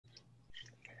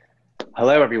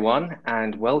Hello, everyone,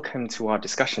 and welcome to our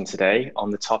discussion today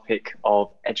on the topic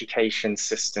of education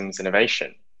systems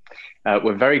innovation.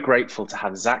 We're very grateful to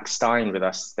have Zak Stein with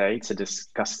us today to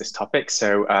discuss this topic.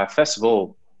 So first of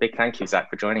all, big thank you, Zak,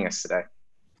 for joining us today.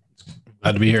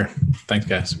 Glad to be here. Thanks,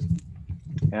 guys.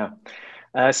 Yeah.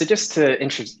 So just to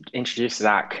introduce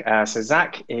Zak, so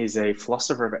Zak is a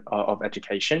philosopher of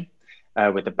education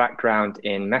with a background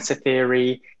in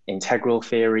metatheory, integral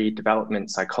theory, development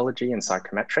psychology, and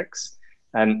psychometrics.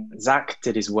 Zak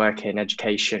did his work in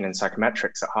education and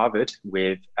psychometrics at Harvard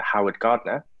with Howard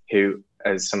Gardner, who,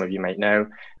 as some of you may know,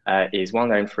 is well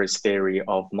known for his theory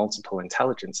of multiple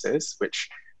intelligences, which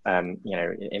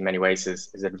in many ways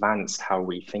has advanced how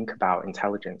we think about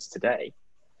intelligence today.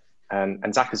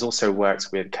 And Zak has also worked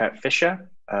with Kurt Fischer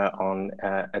on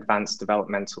advanced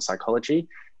developmental psychology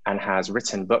and has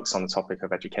written books on the topic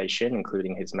of education,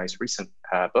 including his most recent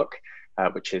book,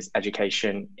 which is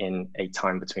Education in a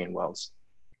Time Between Worlds.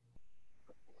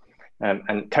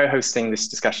 And co-hosting this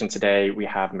discussion today, we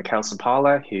have Mikhail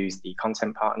Sapala, who's the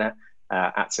content partner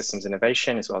at Systems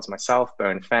Innovation, as well as myself,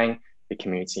 Bowen Feng, the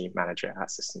community manager at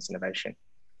Systems Innovation.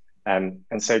 And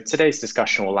so today's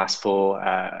discussion will last for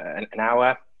an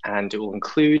hour, and it will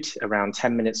include around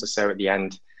 10 minutes or so at the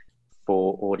end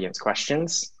for audience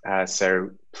questions.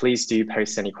 So please do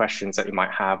post any questions that you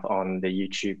might have on the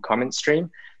YouTube comment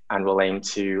stream, and we'll aim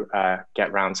to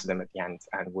get round to them at the end,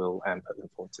 and we'll put them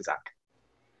forward to Zak.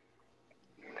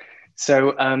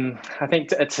 So I think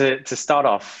to start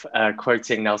off,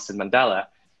 quoting Nelson Mandela,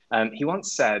 he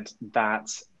once said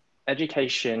that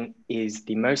education is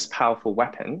the most powerful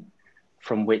weapon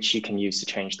from which you can use to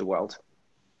change the world.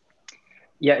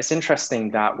 Yeah, it's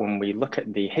interesting that when we look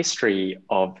at the history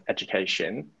of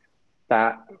education,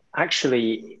 that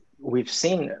actually we've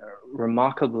seen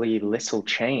remarkably little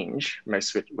change,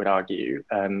 most would argue,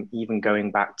 even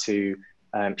going back to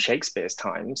Shakespeare's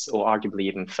times, or arguably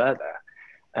even further.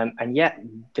 And yet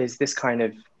there's this kind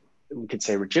of, we could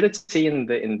say, rigidity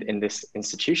in this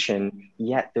institution,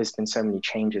 yet there's been so many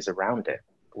changes around it,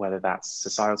 whether that's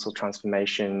societal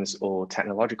transformations or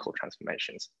technological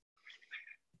transformations.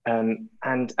 And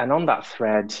on that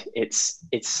thread, it's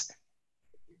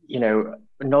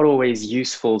not always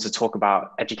useful to talk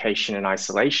about education in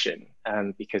isolation,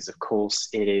 because of course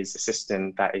it is a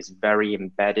system that is very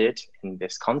embedded in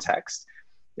this context,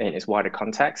 in its wider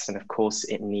context, and of course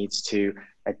it needs to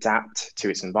adapt to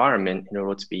its environment in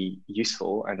order to be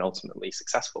useful and ultimately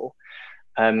successful.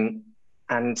 And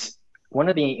one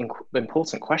of the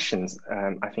important questions,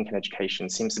 I think, in education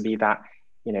seems to be that,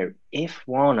 if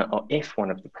one of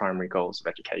the primary goals of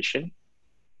education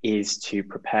is to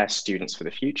prepare students for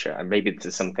the future, and maybe this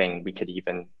is something we could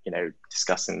even,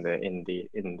 discuss in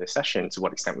the session, to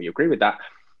what extent we agree with that.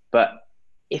 But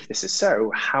if this is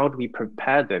so, how do we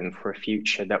prepare them for a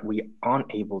future that we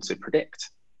aren't able to predict,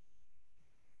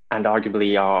 and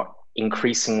arguably are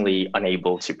increasingly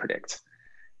unable to predict?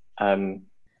 And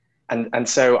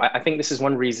so I think this is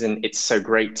one reason it's so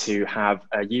great to have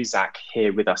you, Zak,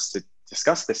 here with us to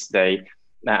discuss this today.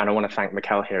 And I want to thank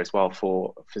Mikhail here as well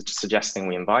for suggesting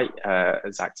we invite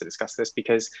Zak to discuss this,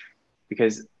 because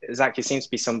Zak, you seem to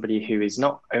be somebody who is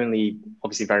not only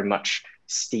obviously very much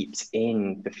steeped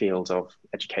in the field of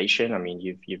education. I mean,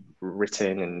 you've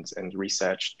written and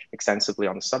researched extensively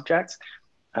on the subject,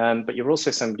 but you're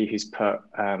also somebody who's put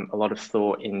a lot of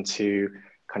thought into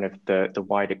kind of the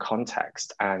wider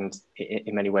context, and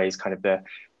in many ways kind of the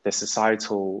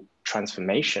societal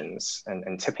transformations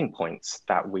and tipping points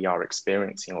that we are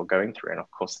experiencing or going through. And of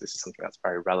course, this is something that's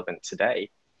very relevant today.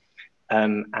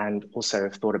 And also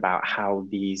have thought about how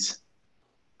these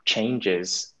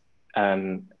changes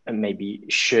maybe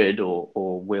should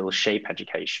or will shape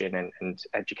education and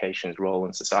education's role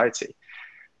in society.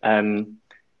 And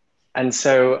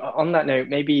so on that note,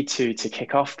 maybe to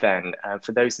kick off then,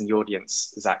 for those in the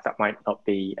audience, Zak, that might not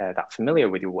be that familiar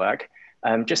with your work,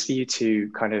 just for you to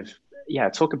kind of,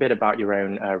 talk a bit about your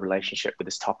own relationship with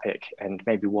this topic, and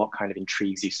maybe what kind of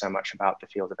intrigues you so much about the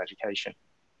field of education.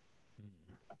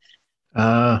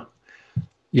 I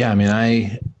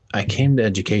came to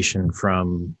education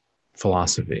from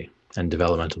philosophy and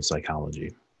developmental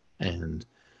psychology, and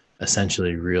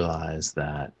essentially realized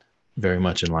that, very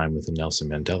much in line with the Nelson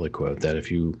Mandela quote, that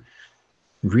if you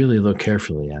really look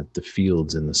carefully at the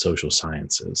fields in the social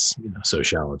sciences,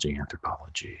 sociology,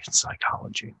 anthropology,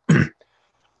 psychology,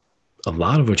 a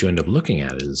lot of what you end up looking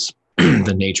at is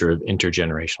the nature of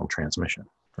intergenerational transmission,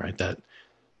 right? That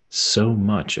so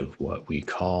much of what we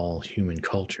call human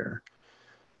culture,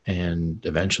 and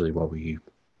eventually what we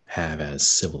have as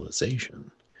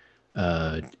civilization,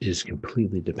 is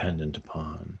completely dependent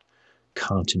upon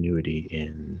continuity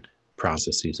in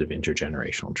processes of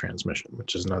intergenerational transmission,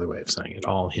 which is another way of saying it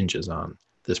all hinges on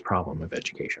this problem of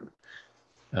education.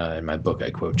 In my book, I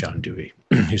quote John Dewey,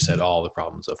 who said all the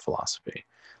problems of philosophy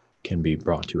can be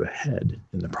brought to a head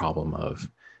in the problem of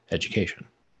education.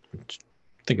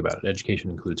 Think about it.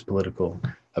 Education includes political,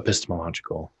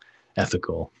 epistemological,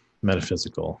 ethical,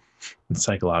 metaphysical, and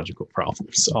psychological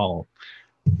problems, all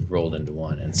rolled into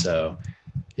one. And so,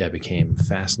 yeah, I became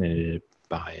fascinated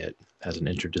by it as an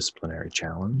interdisciplinary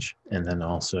challenge, and then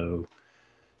also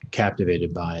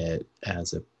captivated by it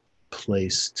as a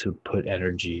place to put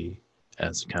energy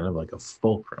as kind of like a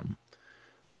fulcrum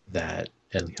that,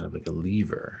 and kind of like a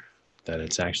lever, that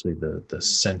it's actually the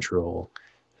central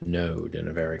node in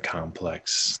a very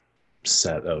complex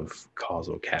set of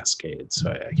causal cascades.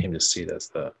 So I came to see it as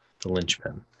the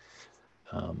linchpin.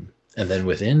 And then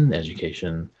within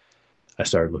education, I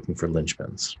started looking for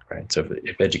linchpins, right? So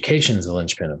if education is the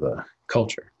linchpin of a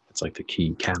culture, it's like the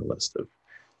key catalyst of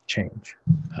change.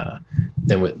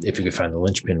 Then if you could find the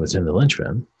linchpin within the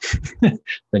linchpin,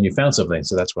 then you found something.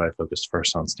 So that's why I focused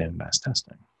first on standardized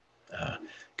testing.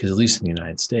 Because at least in the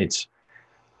United States,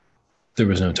 there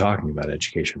was no talking about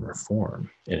education reform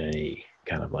in any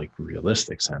kind of like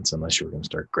realistic sense, unless you were going to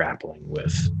start grappling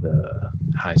with the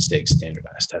high stakes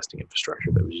standardized testing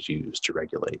infrastructure that was used to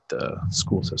regulate the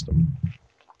school system.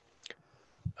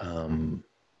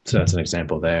 So that's an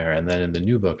example there. And then in the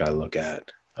new book, I look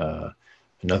at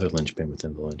another linchpin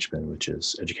within the linchpin, which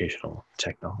is educational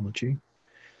technology.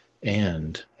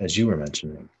 And as you were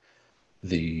mentioning,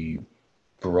 the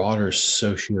broader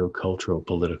socio-cultural,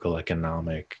 political,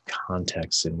 economic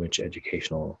contexts in which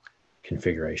educational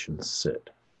configurations sit.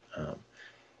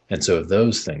 And so if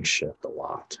those things shift a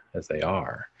lot, as they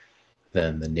are,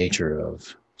 then the nature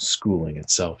of schooling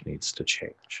itself needs to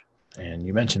change. And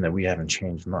you mentioned that we haven't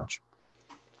changed much.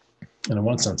 And in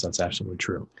one sense, that's absolutely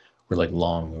true. We're like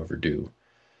long overdue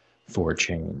for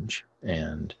change.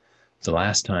 And the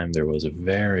last time there was a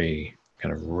very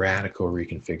kind of radical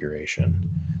reconfiguration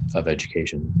of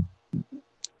education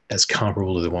as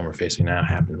comparable to the one we're facing now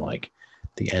happened like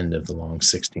the end of the long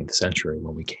 16th century,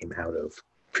 when we came out of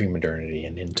pre-modernity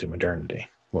and into modernity,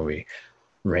 when we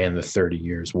ran the 30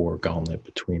 years war gauntlet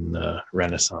between the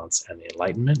Renaissance and the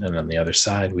Enlightenment. And on the other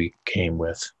side, we came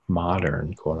with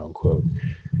modern, quote unquote,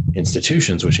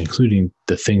 institutions, which including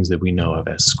the things that we know of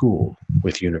as school,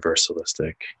 with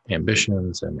universalistic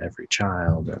ambitions and every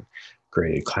child and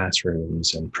graded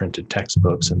classrooms and printed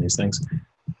textbooks and these things.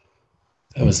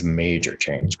 That was a major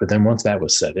change. But then once that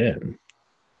was set in,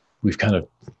 we've kind of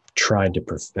tried to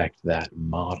perfect that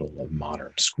model of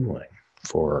modern schooling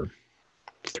for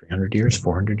 300 years,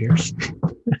 400 years.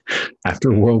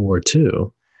 After World War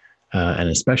II, and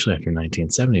especially after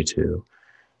 1972,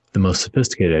 the most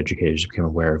sophisticated educators became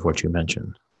aware of what you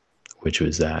mentioned, which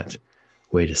was that,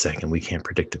 wait a second, we can't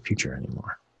predict the future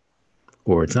anymore.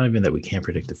 Or it's not even that we can't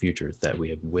predict the future, it's that we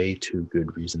have way too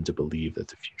good reason to believe that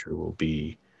the future will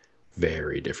be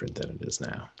very different than it is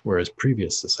now. Whereas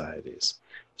previous societies,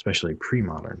 especially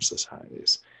pre-modern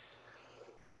societies,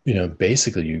 you know,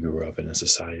 basically you grew up in a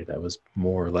society that was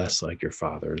more or less like your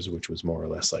father's, which was more or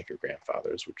less like your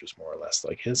grandfather's, which was more or less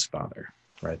like his father,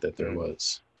 right? That there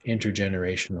was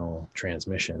intergenerational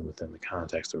transmission within the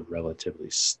context of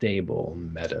relatively stable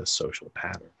meta-social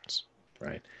patterns,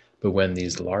 right? But when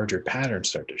these larger patterns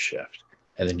start to shift,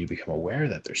 and then you become aware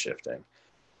that they're shifting,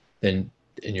 then,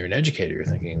 and you're an educator, you're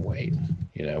thinking, wait,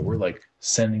 you know, we're like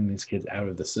sending these kids out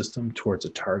of the system towards a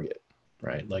target,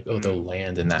 right? Like, oh, they'll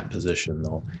land in that position,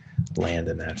 they'll land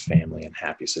in that family and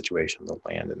happy situation, they'll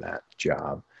land in that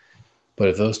job. But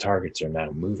if those targets are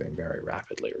now moving very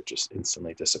rapidly or just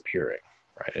instantly disappearing,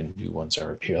 right, and new ones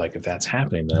are appearing, like if that's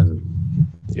happening, then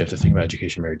you have to think about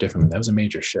education very differently. That was a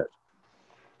major shift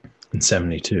in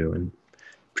 72, and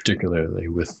particularly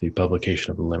with the publication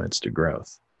of the Limits to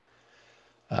Growth,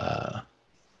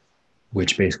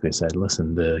 which basically said,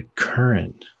 listen, the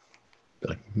current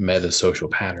like meta-social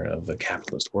pattern of the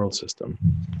capitalist world system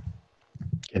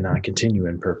cannot continue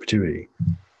in perpetuity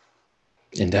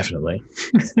indefinitely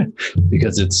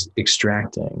because it's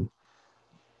extracting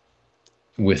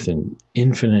with an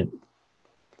infinite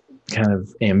kind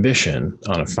of ambition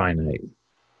on a finite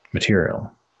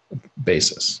material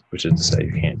basis, which is to say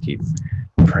you can't keep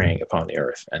preying upon the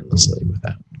earth endlessly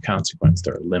without consequence.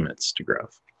 There are limits to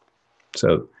growth.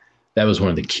 So that was one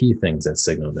of the key things that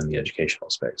signaled in the educational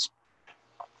space.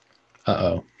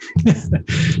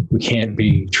 We can't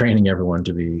be training everyone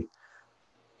to be,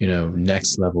 you know,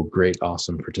 next level, great,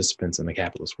 awesome participants in the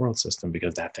capitalist world system,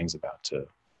 because that thing's about to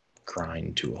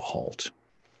grind to a halt.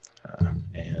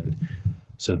 And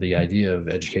so the idea of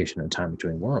education in time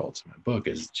between worlds in my book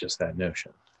is just that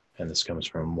notion. and this comes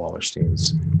from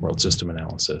Wallerstein's world system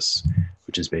analysis,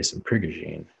 which is based in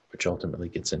Prigogine, which ultimately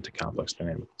gets into complex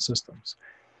dynamical systems,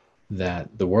 that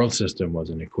the world system was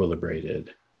an equilibrated,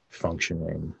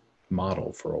 functioning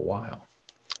model for a while,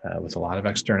 with a lot of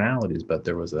externalities, but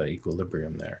there was an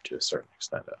equilibrium there to a certain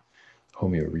extent, a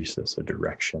homeoresis, a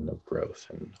direction of growth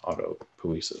and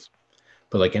autopoiesis.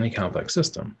 But like any complex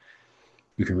system,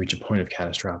 you can reach a point of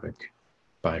catastrophic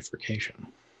bifurcation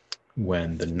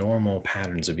when the normal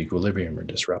patterns of equilibrium are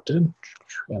disrupted,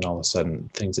 and all of a sudden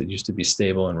things that used to be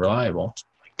stable and reliable,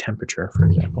 like temperature, for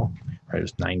example, right? It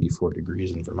was 94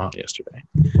 degrees in Vermont yesterday.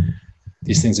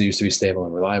 These things that used to be stable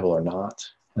and reliable are not.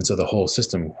 And so the whole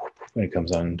system, when it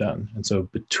comes undone. And so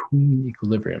between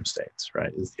equilibrium states,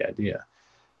 right, is the idea.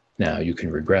 Now you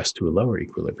can regress to a lower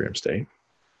equilibrium state,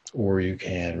 or you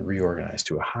can reorganize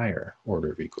to a higher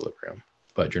order of equilibrium,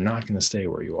 but you're not going to stay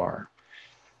where you are.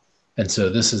 And so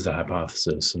this is the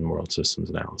hypothesis in world systems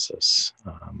analysis.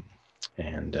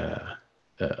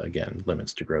 Again,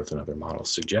 limits to growth and other models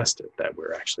suggested that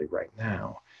we're actually right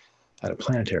now at a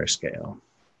planetary scale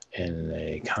in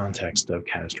a context of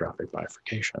catastrophic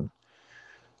bifurcation,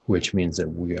 which means that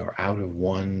we are out of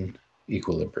one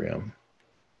equilibrium,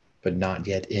 but not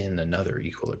yet in another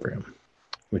equilibrium,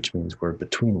 which means we're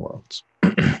between worlds.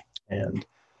 And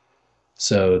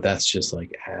so that's just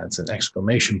like adds an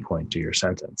exclamation point to your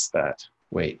sentence that,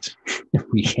 wait, if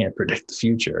we can't predict the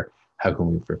future, how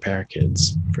can we prepare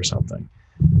kids for something?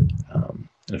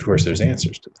 And of course, there's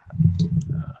answers to that.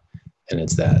 And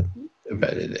it's that,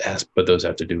 but those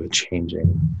have to do with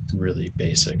changing really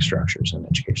basic structures in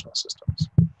educational systems.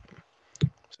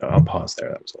 So I'll pause there.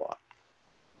 That was a lot.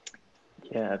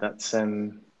 Yeah, that's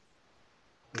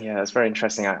very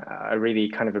interesting. I really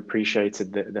kind of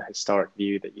appreciated the historic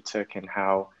view that you took, and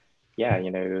how,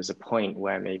 there was a point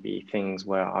where maybe things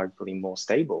were arguably more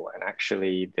stable, and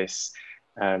actually this,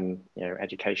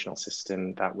 educational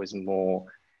system that was more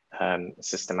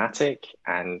systematic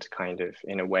and kind of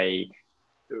in a way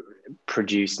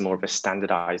produced more of a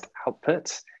standardized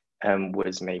output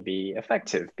was maybe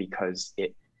effective because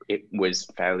it was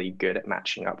fairly good at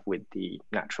matching up with the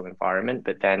natural environment.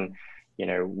 But then,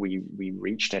 we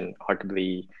reached, and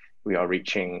arguably we are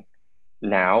reaching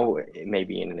now,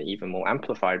 maybe in an even more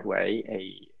amplified way,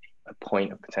 a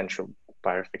point of potential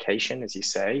bifurcation, as you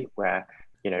say, where,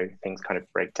 things kind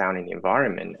of break down in the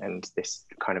environment, and this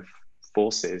kind of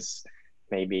forces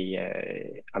maybe,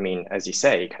 as you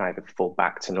say, can either fall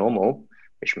back to normal,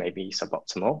 which may be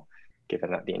suboptimal,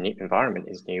 given that the environment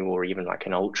is new, or even like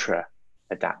an ultra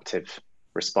adaptive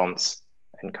response,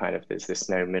 and kind of there's this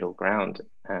no middle ground.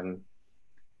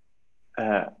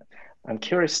 I'm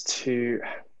curious to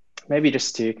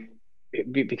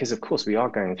because of course we are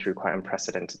going through quite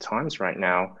unprecedented times right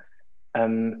now.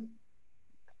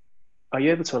 Are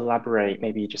you able to elaborate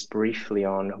maybe just briefly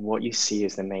on what you see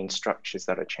as the main structures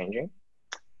that are changing,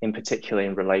 in particular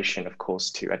in relation, of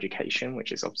course, to education,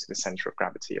 which is obviously the center of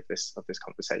gravity of this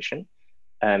conversation?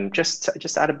 Just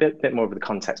add a bit more of the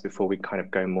context before we kind of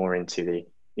go more into the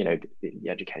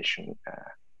education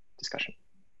discussion.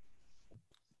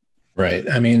 Right.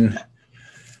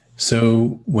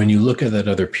 So when you look at that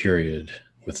other period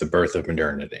with the birth of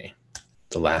modernity,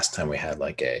 the last time we had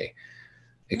like a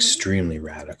extremely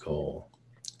radical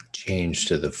change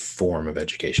to the form of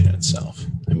education itself,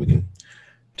 and we can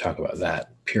talk about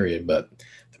that period, but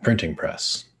the printing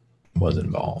press was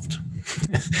involved.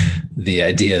 The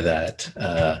idea that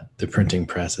the printing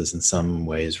press is in some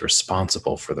ways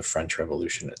responsible for the French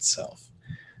Revolution itself,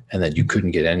 and that you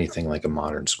couldn't get anything like a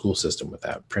modern school system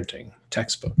without printing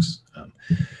textbooks.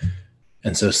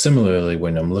 And so similarly,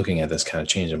 when I'm looking at this kind of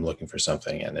change, I'm looking for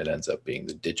something, and it ends up being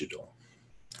the digital,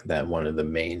 that one of the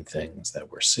main things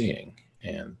that we're seeing,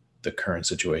 and the current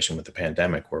situation with the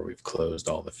pandemic, where we've closed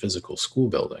all the physical school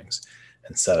buildings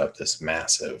and set up this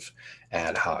massive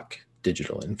ad hoc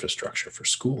digital infrastructure for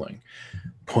schooling,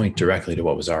 point directly to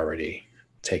what was already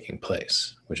taking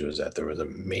place, which was that there was a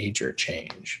major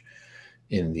change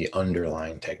in the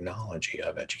underlying technology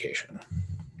of education.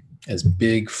 As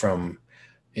big from,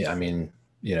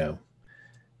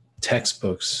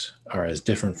 textbooks are as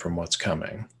different from what's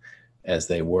coming as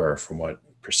they were from what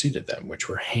preceded them, which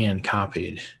were hand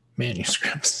copied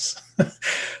manuscripts,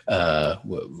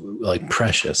 like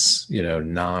precious,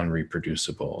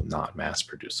 non-reproducible, not mass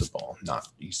producible, not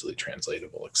easily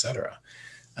translatable, etc.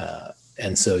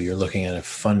 And so you're looking at a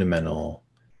fundamental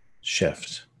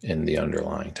shift in the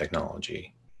underlying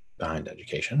technology behind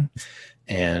education.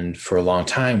 And for a long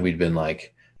time, we'd been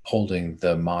like holding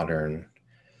the modern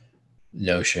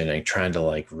notion and trying to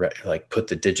like put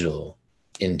the digital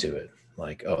into it.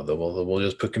 like, oh, we'll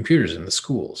just put computers in the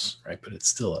schools, right? But it's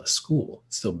still a school.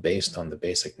 It's still based on the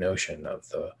basic notion of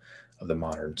the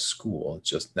modern school. It's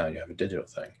just now you have a digital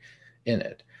thing in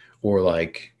it. Or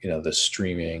like, the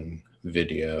streaming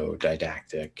video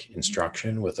didactic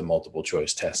instruction with a multiple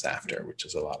choice test after, which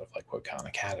is a lot of like what Khan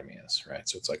Academy is, right?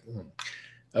 So it's like,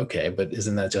 okay, but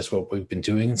isn't that just what we've been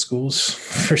doing in schools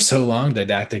for so long?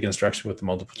 Didactic instruction with the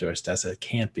multiple choice test. It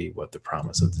can't be what the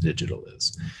promise of the digital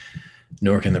is.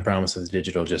 Nor can the promise of the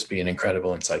digital just be an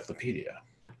incredible encyclopedia.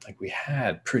 Like, we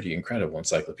had pretty incredible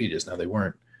encyclopedias. Now, they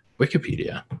weren't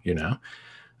Wikipedia,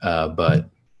 but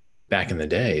back in the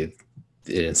day,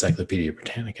 the Encyclopedia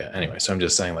Britannica. Anyway, so I'm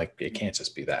just saying, like, it can't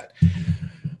just be that.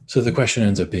 So the question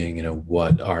ends up being,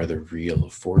 what are the real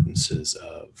affordances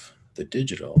of the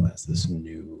digital as this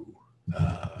new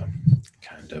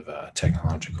kind of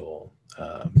technological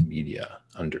media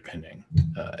underpinning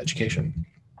education?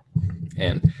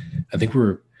 And I think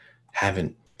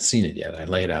haven't seen it yet. I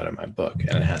lay it out in my book,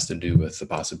 and it has to do with the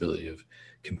possibility of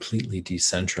completely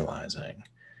decentralizing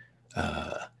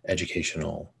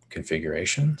educational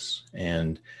configurations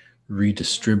and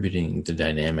redistributing the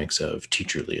dynamics of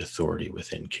teacherly authority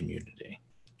within community.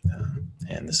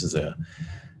 And the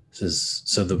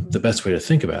best way to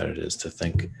think about it is to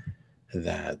think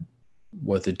that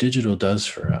what the digital does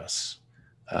for us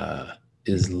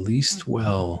is least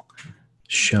well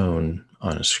shown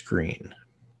on a screen,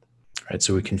 right?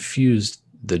 So we confuse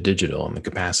the digital and the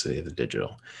capacity of the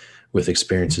digital with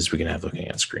experiences we can have looking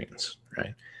at screens,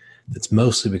 right? That's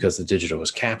mostly because the digital was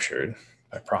captured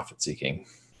by profit-seeking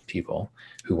people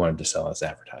who wanted to sell us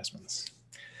advertisements.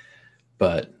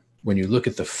 But when you look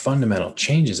at the fundamental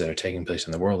changes that are taking place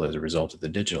in the world as a result of the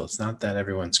digital, it's not that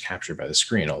everyone's captured by the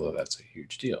screen, although that's a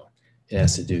huge deal. It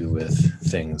has to do with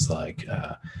things like,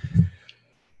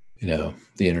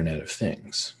 the Internet of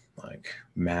Things, like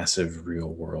massive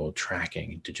real-world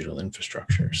tracking digital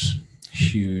infrastrucures,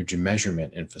 huge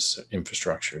measurement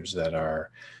infrastructures that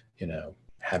are,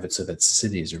 have it so that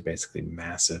cities are basically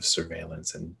massive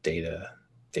surveillance and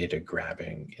data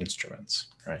grabbing instruments,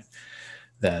 right?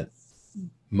 That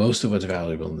most of what's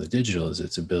valuable in the digital is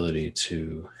its ability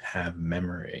to have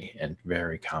memory and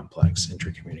very complex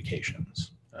intercommunications.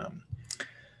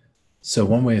 So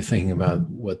one way of thinking about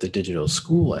what the digital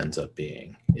school ends up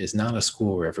being is not a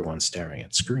school where everyone's staring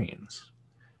at screens,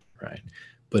 right?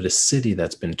 But a city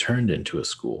that's been turned into a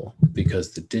school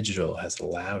because the digital has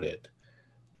allowed it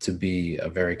to be a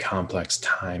very complex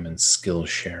time and skill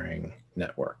sharing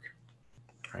network,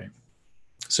 right?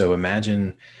 So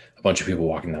imagine a bunch of people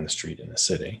walking down the street in a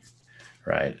city,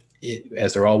 right?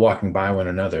 As they're all walking by one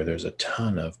another, there's a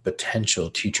ton of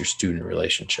potential teacher-student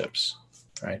relationships,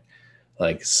 right?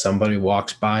 Like, somebody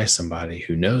walks by somebody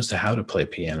who knows how to play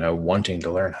piano, wanting to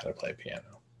learn how to play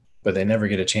piano, but they never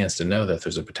get a chance to know that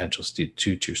there's a potential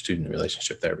teacher-student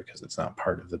relationship there because it's not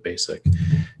part of the basic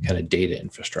kind of data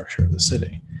infrastructure of the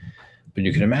city. But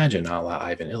you can imagine a la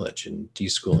Ivan Illich in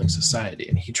Deschooling Society,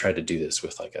 and he tried to do this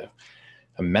with like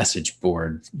a message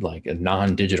board, like a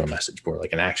non-digital message board,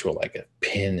 like an actual, like a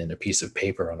pin and a piece of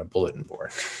paper on a bulletin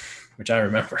board, which I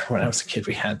remember when I was a kid,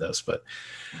 we had those. But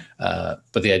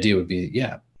the idea would be,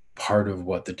 part of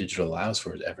what the digital allows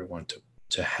for is everyone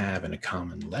to have in a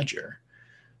common ledger,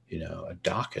 a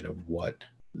docket of what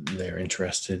they're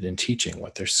interested in teaching,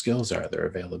 what their skills are, their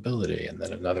availability, and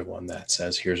then another one that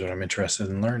says, here's what I'm interested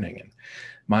in learning and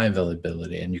my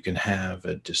availability. And you can have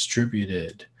a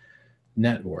distributed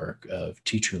network of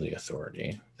teacherly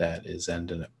authority that is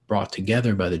then brought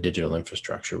together by the digital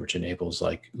infrastructure, which enables,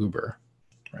 like, Uber,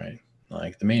 right?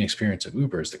 Like, the main experience of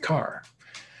Uber is the car,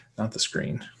 not the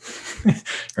screen,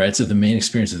 right? So the main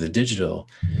experience of the digital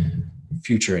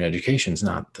future in education is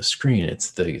not the screen.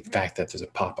 It's the fact that there's a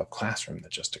pop-up classroom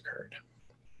that just occurred,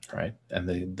 right? And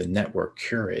the network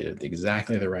curated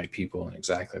exactly the right people in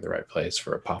exactly the right place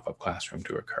for a pop-up classroom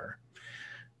to occur.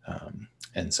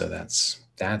 And so that's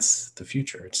the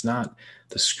future. It's not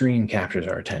the screen captures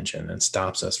our attention and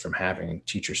stops us from having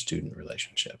teacher-student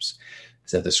relationships.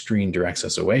 It's that the screen directs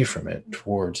us away from it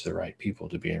towards the right people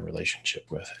to be in relationship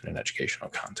with in an educational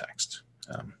context.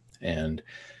 And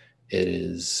it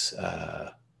is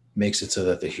makes it so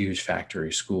that the huge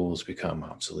factory schools become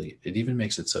obsolete. It even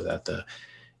makes it so that the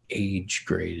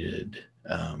age-graded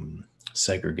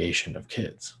segregation of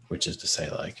kids, which is to say,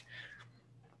 like,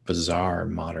 bizarre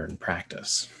modern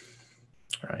practice,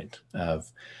 right?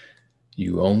 Of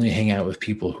you only hang out with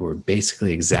people who are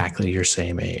basically exactly your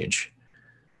same age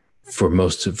for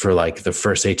like the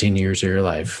first 18 years of your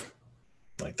life.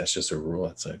 Like, that's just a rule.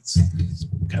 It's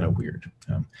kind of weird.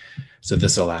 So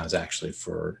this allows actually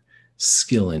for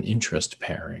skill and interest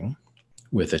pairing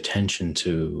with attention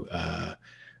to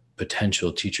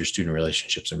potential teacher-student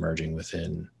relationships emerging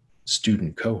within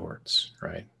student cohorts,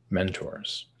 right?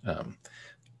 Mentors,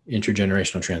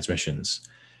 intergenerational transmissions,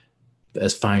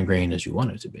 as fine-grained as you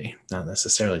want it to be, not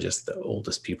necessarily just the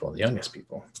oldest people and the youngest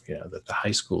people, that the high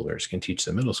schoolers can teach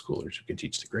the middle schoolers who can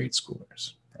teach the grade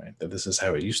schoolers, right? That this is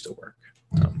how it used to work.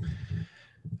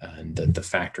 And that the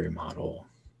factory model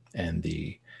and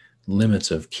the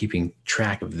limits of keeping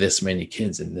track of this many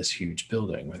kids in this huge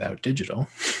building without digital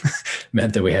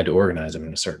meant that we had to organize them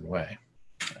in a certain way.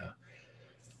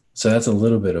 So that's a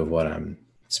little bit of what I'm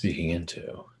speaking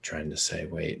into, trying to say,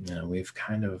 wait, we've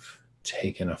kind of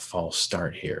taken a false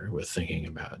start here with thinking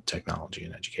about technology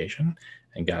and education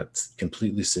and got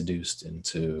completely seduced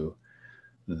into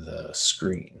the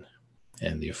screen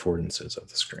and the affordances of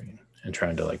the screen and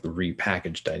trying to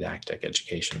repackage didactic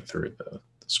education through the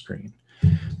screen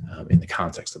in the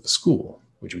context of the school,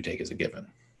 which we take as a given.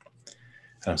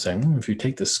 And I'm saying, if you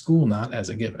take the school not as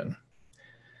a given,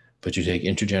 but you take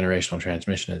intergenerational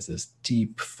transmission as this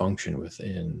deep function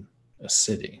within a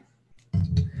city,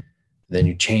 then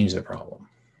you change the problem.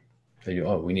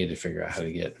 So we need to figure out how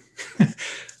to get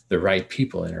the right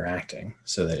people interacting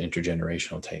so that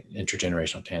intergenerational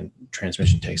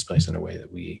transmission takes place in a way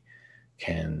that we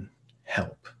can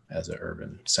help as an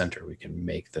urban center. We can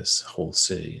make this whole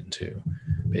city into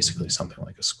basically something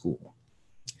like a school.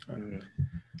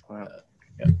 Wow.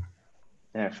 Yeah.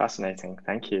 Yeah, fascinating.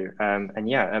 Thank you.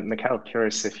 Mikhail,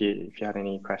 curious if you had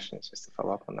any questions just to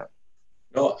follow up on that.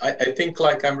 No, I think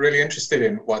I'm really interested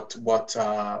in what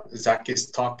Zak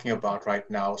is talking about right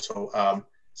now.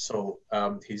 So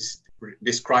he's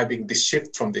describing this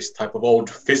shift from this type of old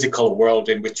physical world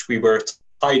in which we were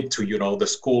tied to, the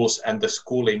schools and the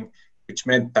schooling, which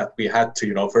meant that we had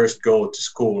to, first go to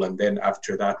school, and then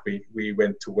after that we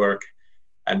went to work,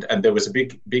 and there was a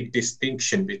big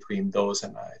distinction between those.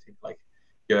 And I think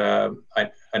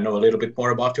I know a little bit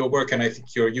more about your work, and I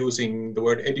think you're using the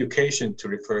word education to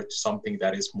refer to something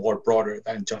that is more broader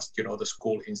than just, the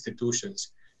school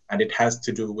institutions. And it has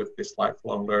to do with this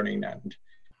lifelong learning and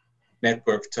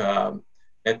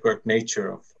networked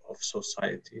nature of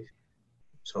society.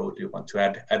 So do you want to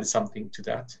add something to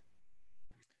that?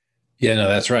 Yeah, no,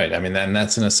 that's right. I mean, and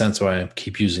that's in a sense why I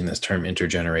keep using this term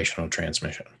intergenerational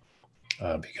transmission,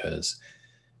 because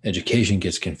education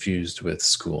gets confused with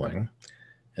schooling,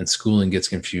 and schooling gets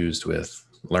confused with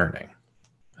learning,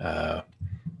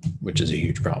 which is a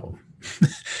huge problem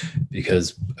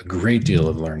because a great deal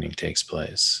of learning takes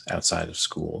place outside of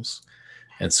schools,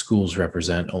 and schools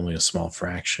represent only a small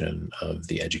fraction of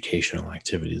the educational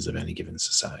activities of any given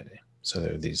society. So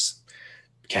there are these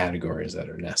categories that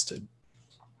are nested.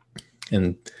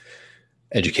 And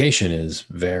education is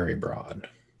very broad.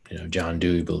 John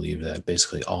Dewey believed that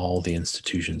basically all the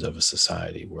institutions of a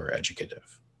society were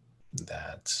educative,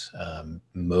 that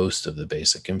most of the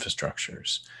basic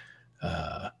infrastructures,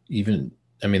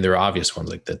 there are obvious ones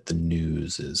like that the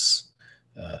news is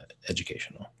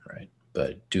educational, right?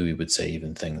 But Dewey would say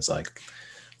even things like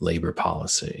labor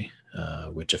policy,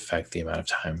 which affect the amount of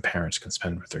time parents can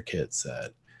spend with their kids,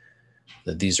 that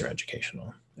these are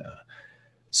educational.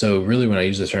 So really, when I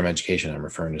use the term education, I'm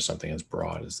referring to something as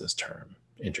broad as this term,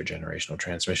 intergenerational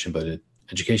transmission, but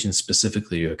education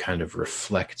specifically a kind of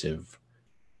reflective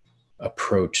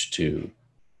approach to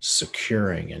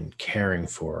securing and caring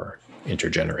for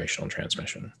intergenerational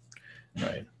transmission,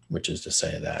 right? Which is to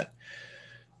say that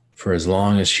for as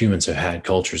long as humans have had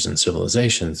cultures and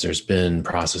civilizations, there's been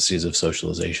processes of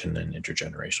socialization and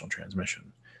intergenerational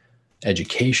transmission.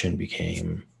 Education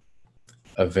became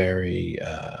a very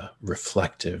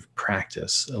reflective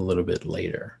practice a little bit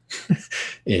later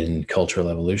in cultural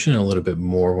evolution, and a little bit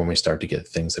more when we start to get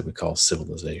things that we call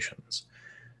civilizations.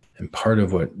 And part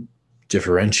of what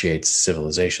differentiates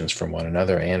civilizations from one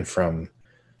another and from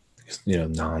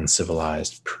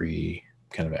non-civilized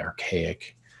kind of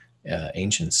archaic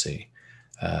anciency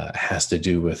has to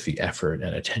do with the effort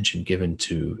and attention given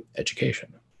to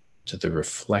education, to the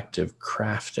reflective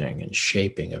crafting and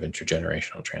shaping of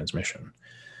intergenerational transmission.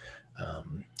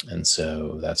 And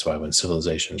so that's why when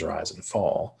civilizations rise and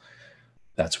fall,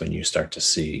 that's when you start to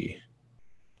see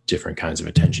different kinds of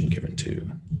attention given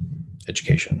to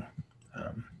education.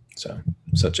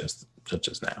 Such as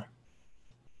now.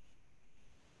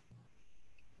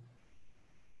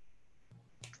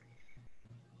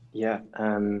 Yeah,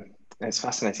 it's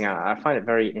fascinating. I find it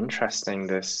very interesting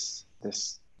this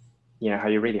how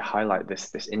you really highlight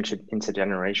this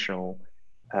intergenerational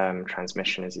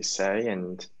transmission, as you say,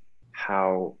 and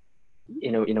how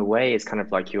in a way it's kind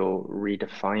of like you're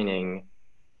redefining,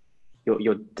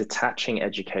 you're detaching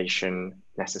education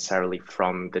necessarily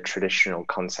from the traditional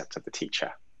concept of the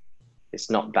teacher, it's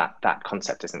not that that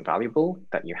concept isn't valuable,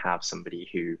 that you have somebody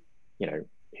who,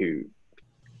 who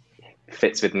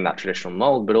fits within that traditional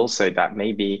mold, but also that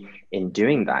maybe in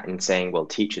doing that, in saying, well,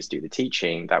 teachers do the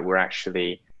teaching, that we're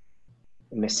actually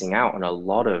missing out on a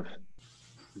lot of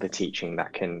the teaching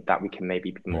that we can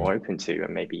maybe be more open to,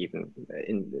 and maybe even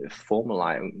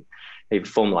formalize. Maybe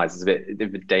formalize is a bit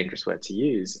of a dangerous word to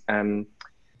use.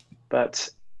 But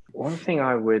one thing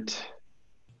I would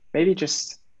maybe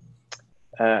just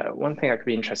one thing that could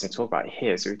be interesting to talk about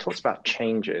here. So we talked about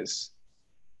changes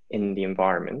in the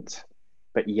environment,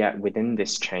 but yet within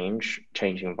this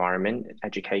changing environment,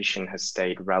 education has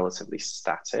stayed relatively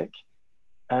static.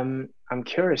 I'm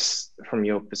curious from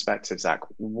your perspective, Zak,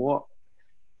 what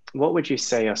would you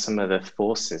say are some of the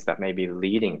forces that may be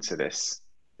leading to this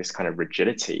kind of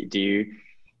rigidity? Do you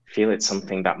feel it's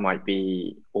something that might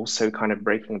be also kind of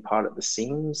breaking apart at the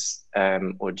seams?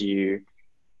 Or do you,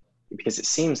 because it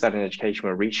seems that in education,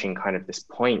 we're reaching kind of this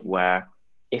point where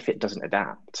if it doesn't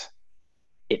adapt,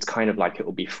 it's kind of like it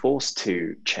will be forced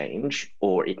to change,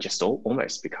 or it just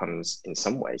almost becomes in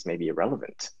some ways maybe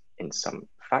irrelevant in some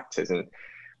factors. And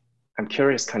I'm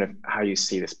curious kind of how you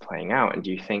see this playing out. And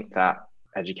do you think that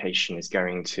education is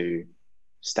going to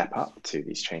step up to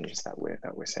these changes that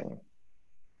we're seeing?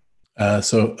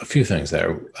 So a few things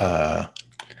there.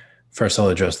 First, I'll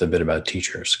address the bit about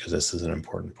teachers, because this is an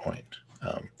important point.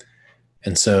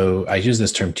 And so I use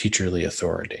this term teacherly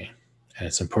authority, and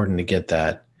it's important to get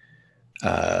that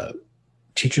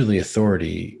teacherly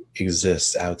authority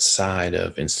exists outside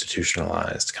of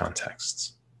institutionalized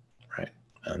contexts, right?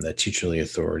 That teacherly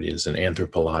authority is an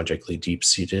anthropologically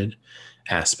deep-seated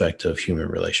aspect of human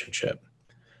relationship,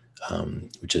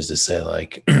 which is to say,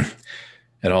 like,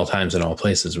 at all times and all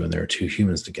places when there are two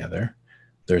humans together,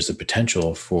 there's a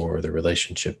potential for the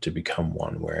relationship to become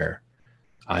one where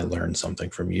I learn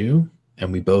something from you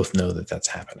and we both know that that's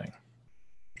happening,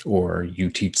 or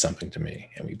you teach something to me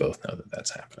and we both know that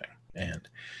that's happening. And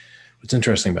what's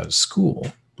interesting about a school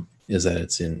is that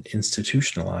it's in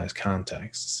institutionalized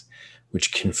contexts,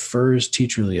 which confers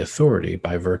teacherly authority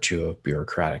by virtue of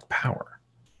bureaucratic power,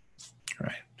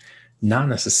 right? Not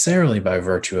necessarily by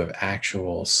virtue of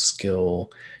actual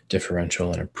skill,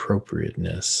 differential, and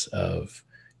appropriateness of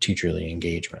teacherly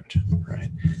engagement, right?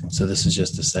 So this is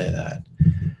just to say that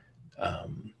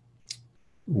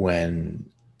when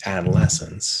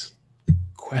adolescents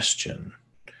question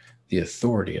the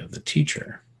authority of the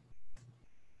teacher,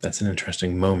 that's an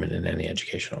interesting moment in any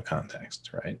educational context,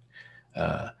 right?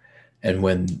 And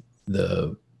when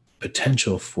the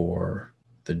potential for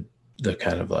the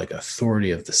kind of like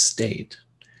authority of the state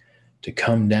to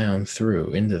come down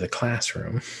through into the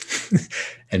classroom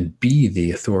and be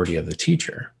the authority of the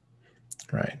teacher,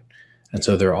 right? And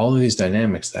so there are all of these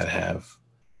dynamics that have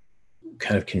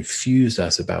kind of confused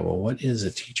us about, well, what is a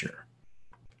teacher,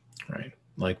 right?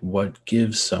 Like, what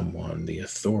gives someone the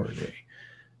authority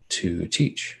to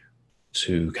teach,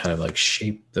 to kind of like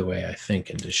shape the way I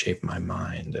think and to shape my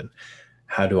mind? And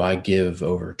how do I give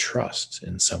over trust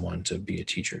in someone to be a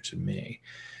teacher to me?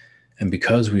 And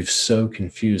because we've so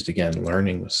confused, again,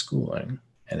 learning with schooling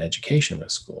and education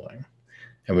with schooling,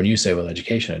 and when you say, well,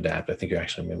 education adapt, I think you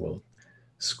actually mean, well,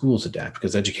 schools adapt,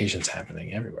 because education's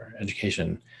happening everywhere.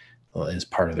 Education is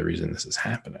part of the reason this is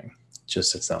happening.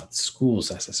 Just it's not schools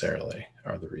necessarily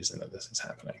are the reason that this is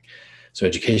happening. So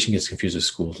education gets confused with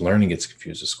schools, learning gets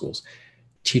confused with schools.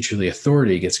 Teacherly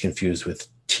authority gets confused with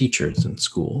teachers in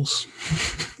schools,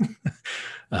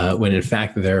 when in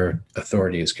fact their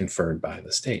authority is conferred by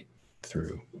the state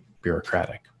through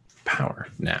bureaucratic power.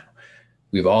 Now,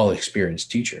 we've all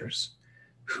experienced teachers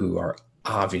who are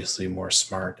obviously more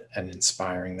smart and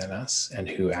inspiring than us, and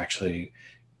who actually,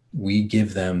 we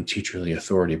give them teacherly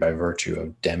authority by virtue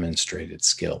of demonstrated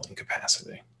skill and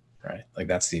capacity, right? Like,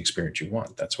 that's the experience you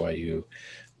want. That's why you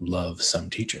love some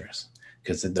teachers,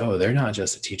 because they're not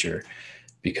just a teacher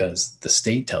because the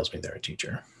state tells me they're a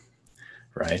teacher,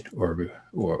 right?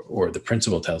 Or the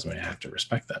principal tells me I have to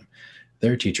respect them.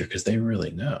 They're a teacher because they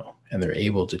really know, and they're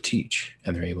able to teach,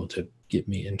 and they're able to get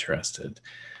me interested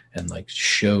and like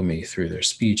show me through their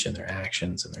speech and their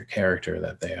actions and their character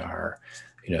that they are,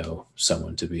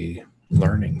 someone to be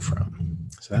learning from.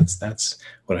 So that's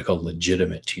what I call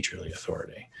legitimate teacherly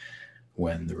authority,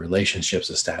 when the relationship's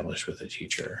established with a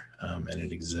teacher, and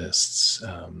it exists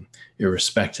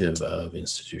irrespective of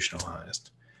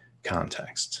institutionalized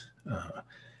context.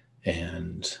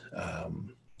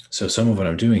 So some of what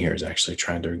I'm doing here is actually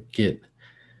trying to get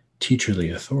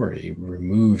teacherly authority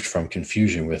removed from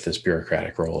confusion with this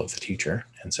bureaucratic role of the teacher,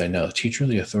 and say, no,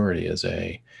 teacherly authority is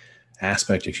a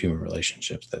aspect of human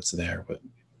relationships that's there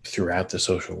throughout the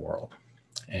social world.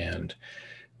 And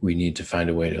we need to find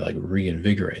a way to like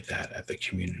reinvigorate that at the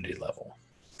community level.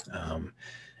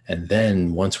 And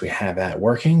then once we have that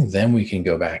working, then we can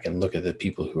go back and look at the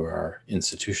people who are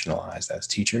institutionalized as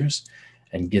teachers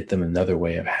and get them another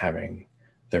way of having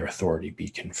their authority be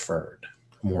conferred,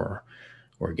 a more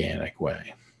organic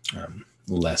way,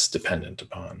 less dependent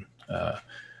upon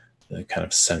the kind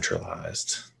of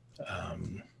centralized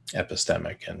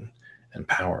epistemic and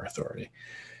power authority,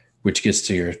 which gets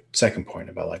to your second point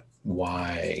about like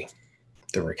why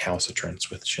the recalcitrance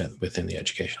within the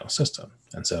educational system.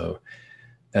 And so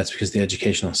that's because the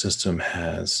educational system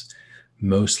has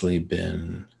mostly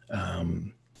been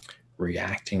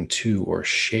reacting to or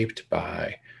shaped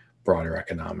by broader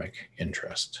economic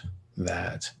interest,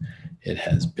 that it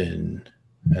has been,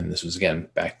 and this was again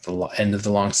back to the end of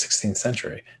the long 16th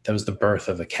century, that was the birth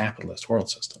of the capitalist world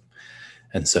system.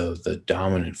 And so the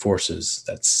dominant forces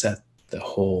that set the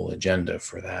whole agenda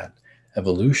for that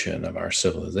evolution of our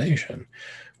civilization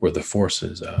were the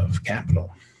forces of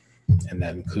capital. And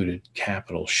that included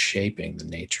capital shaping the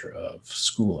nature of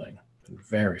schooling in a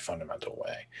very fundamental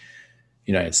way.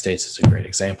 The United States is a great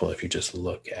example. If you just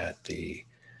look at the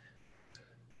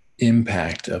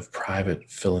impact of private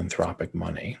philanthropic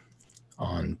money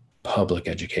on public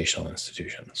educational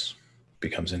institutions, it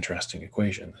becomes an interesting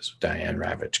equation. This Diane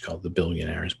Ravitch called the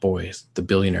Billionaire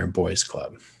Boys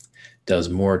Club does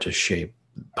more to shape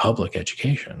public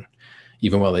education,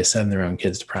 even while they send their own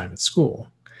kids to private school,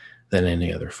 than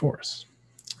any other force.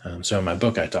 So in my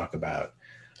book, I talk about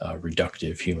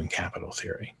reductive human capital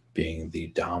theory being the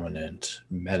dominant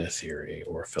metatheory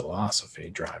or philosophy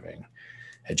driving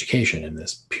education in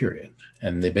this period.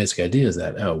 And the basic idea is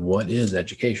that, what is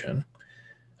education?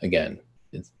 Again,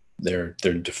 they're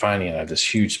defining it out of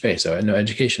this huge space. So I know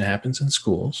education happens in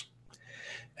schools,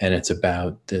 and it's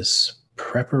about this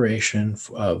preparation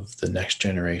of the next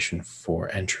generation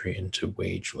for entry into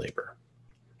wage labor.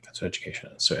 That's what education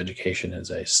is. So education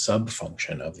is a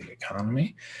sub-function of the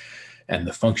economy, and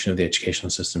the function of the educational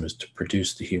system is to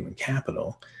produce the human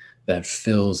capital that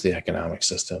fills the economic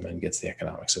system and gets the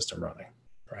economic system running,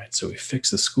 right? So we fix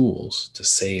the schools to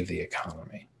save the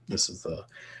economy. This is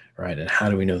right? And how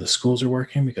do we know the schools are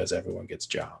working? Because everyone gets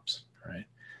jobs, right?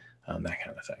 That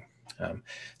kind of thing.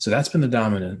 So that's been the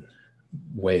dominant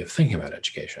way of thinking about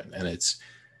education. And it's,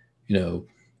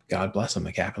 God bless them,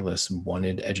 the capitalists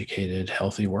wanted educated,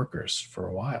 healthy workers for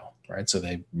a while, right? So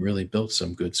they really built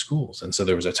some good schools. And so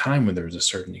there was a time when there was a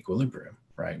certain equilibrium,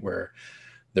 right? Where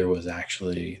there was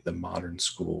actually, the modern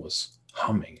school was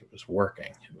humming, it was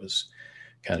working, it was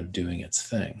kind of doing its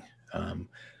thing.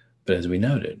 But as we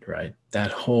noted, right,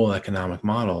 that whole economic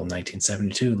model in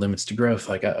 1972, limits to growth,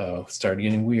 like, started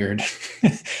getting weird.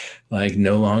 Like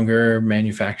no longer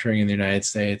manufacturing in the United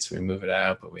States, we move it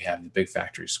out, but we have the big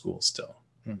factory schools still.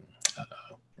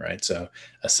 Right? So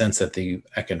a sense that the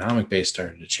economic base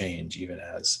started to change, even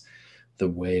as the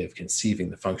way of conceiving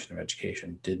the function of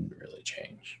education didn't really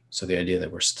change. So the idea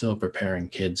that we're still preparing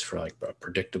kids for like a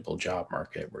predictable job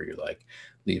market where you like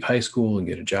leave high school and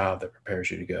get a job that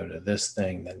prepares you to go to this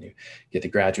thing, then you get the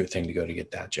graduate thing to go to get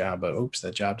that job, but oops,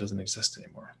 that job doesn't exist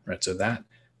anymore, right? So that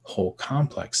whole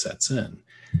complex sets in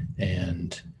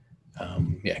and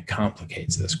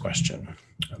complicates this question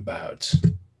about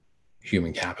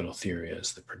human capital theory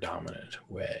as the predominant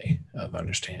way of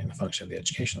understanding the function of the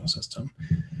educational system.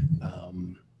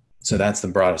 So that's the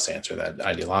broadest answer, that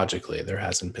ideologically there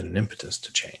hasn't been an impetus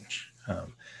to change.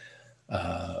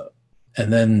 And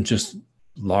then just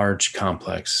large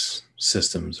complex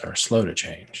systems are slow to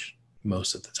change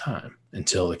most of the time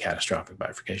until the catastrophic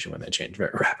bifurcation, when they change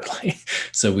very rapidly.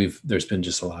 So there's been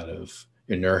just a lot of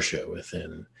inertia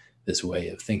within this way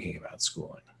of thinking about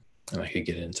schooling. And I could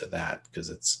get into that because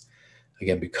it's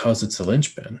a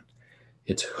linchpin,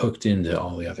 it's hooked into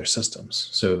all the other systems.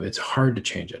 So it's hard to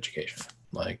change education.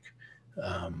 Like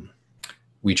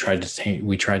we tried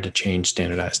to change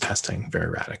standardized testing very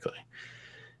radically.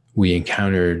 We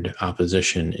encountered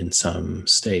opposition in some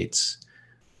states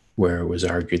where it was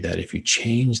argued that if you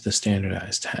change the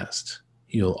standardized test,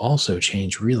 you'll also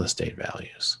change real estate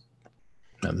values.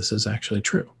 Now, this is actually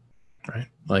true, right?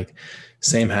 Like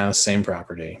same house, same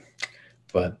property,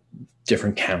 but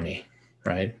different county,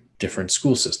 right? Different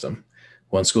school system.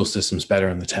 One school system's better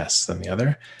in the tests than the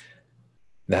other.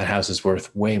 That house is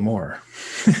worth way more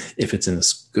if it's in a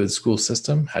good school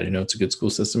system. How do you know it's a good school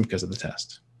system? Because of the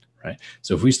test, right?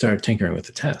 So if we start tinkering with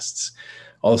the tests,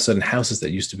 all of a sudden houses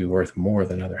that used to be worth more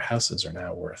than other houses are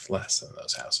now worth less than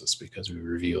those houses because we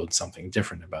revealed something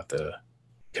different about the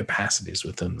capacities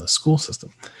within the school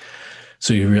system.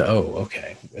 So you realize,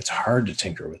 okay, it's hard to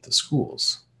tinker with the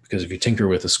schools, because if you tinker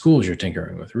with the schools, you're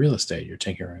tinkering with real estate, you're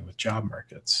tinkering with job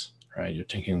markets, right? You're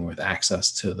tinkering with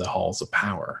access to the halls of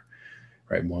power,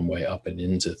 right? One way up and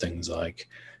into things like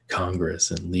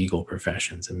Congress and legal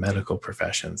professions and medical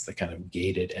professions, the kind of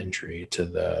gated entry to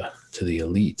the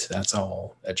elite. That's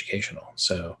all educational.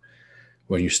 So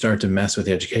when you start to mess with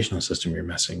the educational system, you're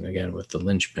messing again with the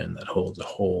linchpin that holds a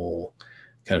whole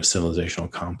kind of civilizational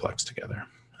complex together.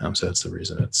 So that's the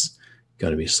reason it's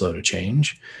going to be slow to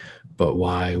change. But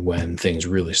why, when things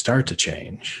really start to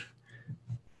change,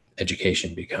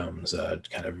 education becomes a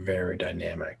kind of very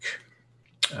dynamic,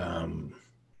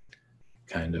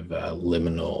 kind of a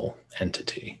liminal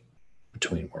entity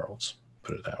between worlds,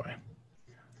 put it that way.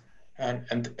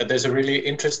 And there's a really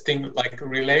interesting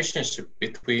relationship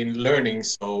between learning.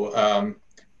 So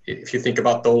if you think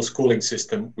about the whole schooling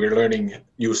system, we're learning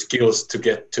new skills to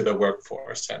get to the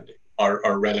workforce, and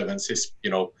our relevance is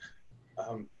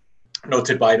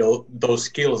noted by those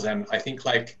skills. And I think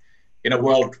in a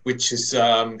world which is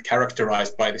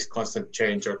characterized by this constant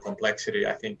change or complexity,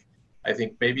 I think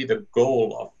maybe the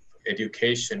goal of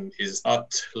education is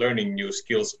not learning new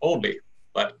skills only,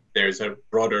 but there's a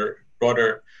broader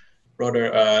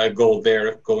goal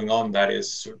there going on that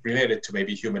is related to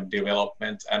maybe human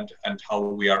development and how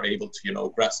we are able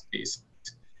to grasp these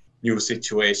new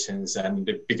situations and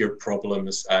the bigger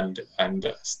problems and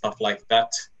stuff like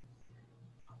that.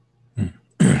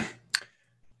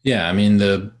 Yeah, I mean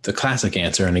the classic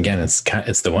answer, and again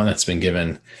it's the one that's been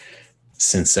given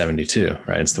since 72,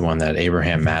 right? It's the one that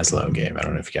Abraham Maslow gave. I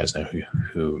don't know if you guys know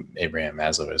who Abraham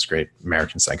Maslow is, great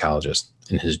American psychologist.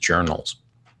 In his journals,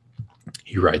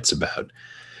 he writes about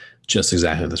just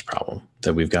exactly this problem,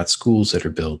 that we've got schools that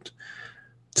are built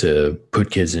to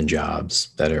put kids in jobs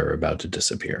that are about to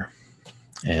disappear.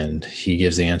 And he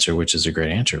gives the answer, which is a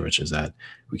great answer, which is that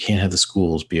we can't have the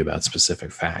schools be about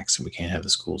specific facts, and we can't have the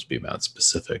schools be about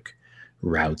specific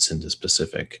routes into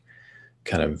specific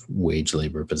kind of wage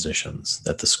labor positions,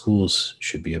 that the schools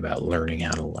should be about learning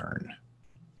how to learn.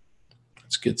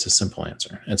 It's a simple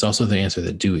answer. It's also the answer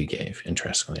that Dewey gave,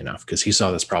 interestingly enough, because he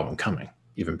saw this problem coming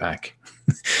even back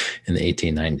in the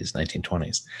 1890s,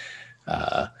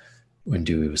 1920s. When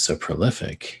Dewey was so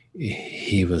prolific,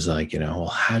 he was like, well,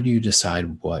 how do you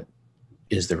decide what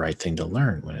is the right thing to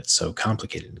learn when it's so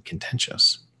complicated and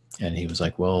contentious? And he was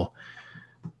like, well,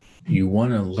 you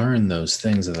want to learn those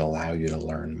things that allow you to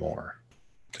learn more.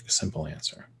 Like a simple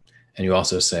answer. And you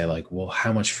also say well,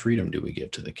 how much freedom do we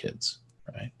give to the kids,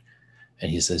 right? And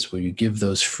he says, well, you give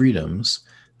those freedoms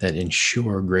that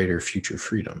ensure greater future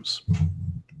freedoms.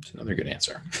 It's another good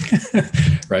answer,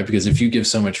 right? Because if you give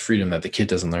so much freedom that the kid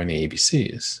doesn't learn the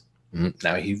ABCs,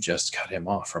 now you've just cut him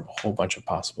off from a whole bunch of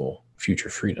possible future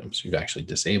freedoms. You've actually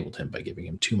disabled him by giving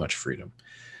him too much freedom.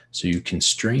 So you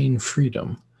constrain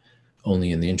freedom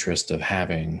only in the interest of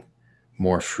having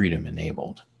more freedom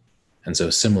enabled. And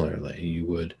so similarly, you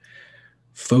would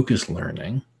focus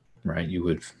learning, right? You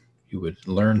would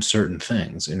learn certain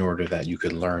things in order that you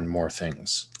could learn more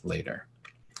things later.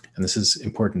 And this is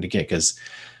important to get, because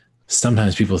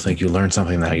sometimes people think you learn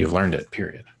something that you've learned it,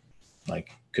 period.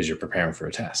 Because you're preparing for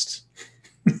a test.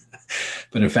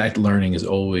 But in fact, learning is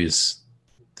always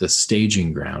the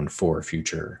staging ground for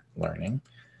future learning.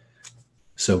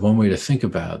 So one way to think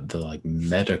about the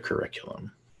meta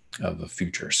curriculum of a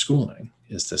future schooling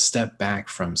is to step back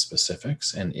from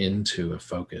specifics and into a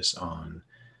focus on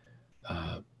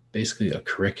basically a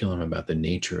curriculum about the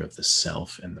nature of the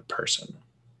self and the person,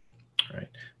 right?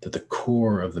 That the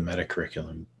core of the meta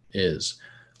curriculum is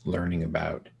learning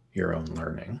about your own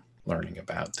learning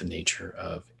about the nature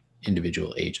of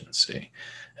individual agency,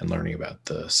 and learning about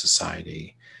the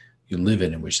society you live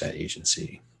in which that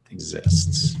agency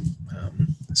exists,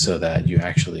 so that you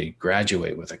actually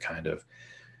graduate with a kind of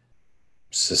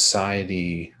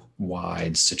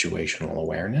society-wide situational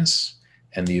awareness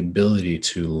and the ability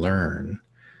to learn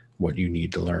what you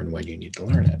need to learn when you need to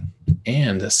learn it,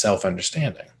 and a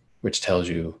self-understanding, which tells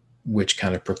you which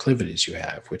kind of proclivities you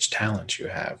have, which talents you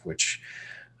have, which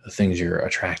things you're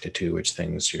attracted to, which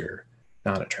things you're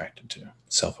not attracted to.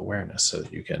 Self-awareness, so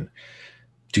that you can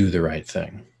do the right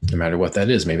thing, no matter what that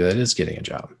is. Maybe that is getting a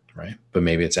job, right? But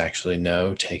maybe it's actually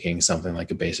taking something like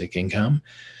a basic income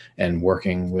and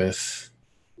working with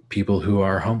people who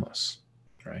are homeless,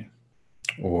 right?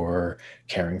 Or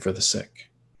caring for the sick,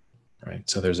 right?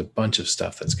 So there's a bunch of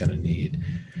stuff that's going to need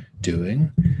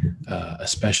doing,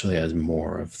 especially as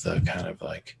more of the kind of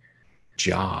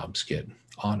jobs get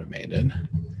automated.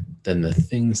 Then the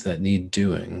things that need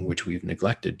doing, which we've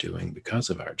neglected doing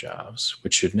because of our jobs,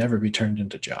 which should never be turned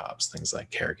into jobs, things like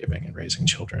caregiving and raising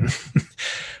children,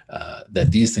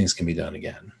 that these things can be done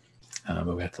again.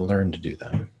 But we have to learn to do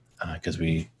them because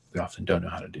we often don't know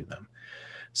how to do them.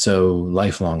 So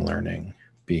lifelong learning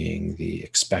being the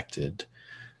expected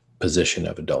position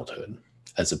of adulthood,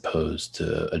 as opposed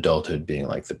to adulthood being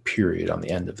like the period on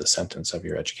the end of the sentence of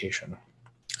your education,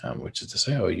 which is to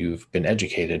say, oh, you've been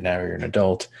educated, now you're an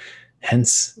adult,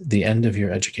 hence the end of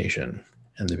your education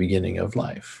and the beginning of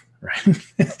life, right?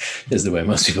 Is the way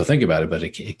most people think about it, but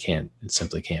it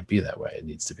simply can't be that way. It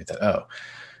needs to be that, oh,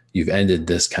 you've ended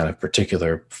this kind of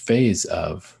particular phase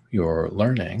of your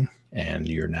learning and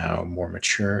you're now more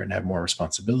mature and have more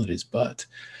responsibilities, but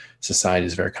society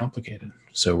is very complicated.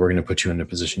 So we're going to put you in a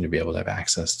position to be able to have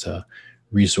access to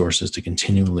resources to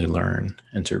continually learn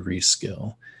and to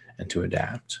reskill and to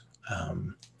adapt.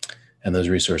 And those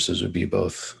resources would be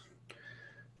both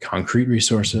concrete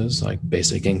resources like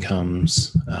basic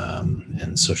incomes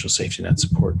and social safety net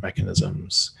support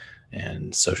mechanisms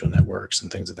and social networks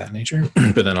and things of that nature,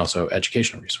 but then also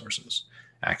educational resources,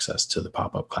 access to the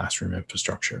pop-up classroom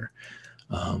infrastructure,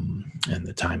 and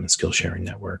the time and skill sharing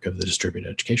network of the distributed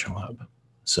educational hub.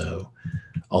 So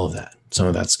all of that, some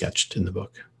of that's sketched in the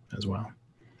book as well.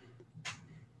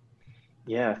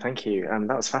 Yeah, thank you.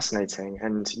 That was fascinating.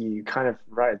 And you kind of,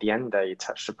 right at the end there, you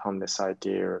touched upon this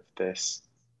idea of this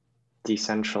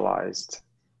decentralized,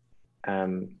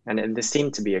 and this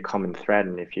seemed to be a common thread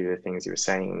in a few of the things you were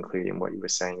saying, including what you were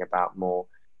saying about more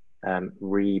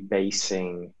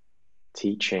rebasing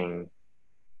teaching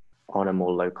on a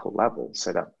more local level,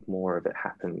 so that more of it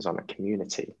happens on a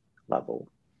community level.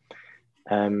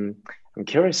 I'm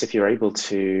curious if you're able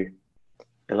to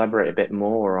elaborate a bit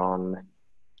more on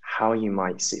how you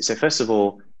might see. So first of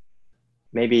all,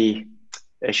 maybe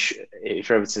if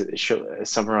you're able to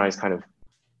summarize kind of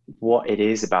what it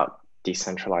is about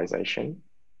decentralization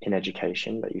in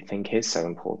education that you think is so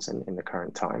important in the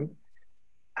current time,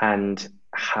 and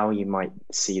how you might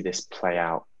see this play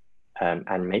out,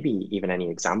 and maybe even any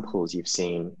examples you've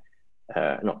seen,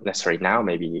 not necessarily now,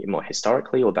 maybe more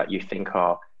historically, or that you think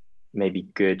are maybe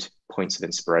good points of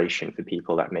inspiration for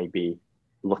people that may be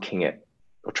looking at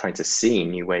or trying to see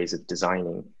new ways of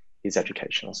designing these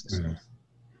educational systems.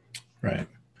 Right.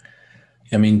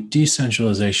 I mean,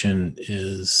 decentralization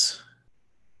is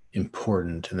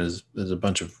important, and there's a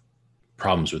bunch of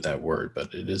problems with that word,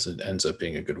 but it ends up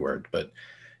being a good word. But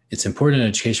it's important in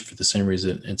education for the same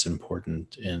reason it's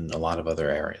important in a lot of other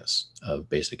areas of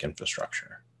basic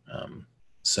infrastructure.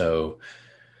 So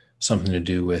something to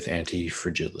do with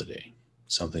anti-fragility,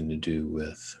 something to do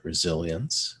with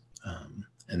resilience,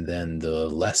 and then the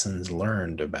lessons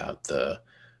learned about the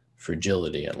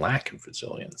fragility and lack of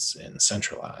resilience in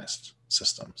centralized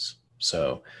systems.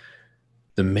 So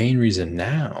the main reason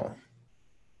now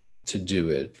to do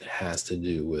it has to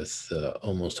do with the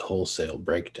almost wholesale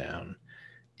breakdown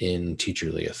in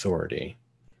teacherly authority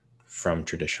from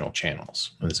traditional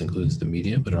channels. And this includes the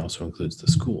media, but it also includes the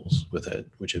schools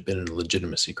which have been in a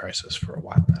legitimacy crisis for a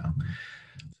while now.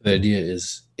 The idea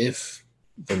is, if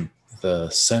the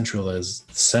central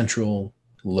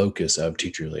locus of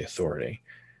teacherly authority,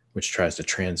 which tries to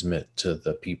transmit to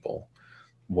the people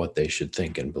what they should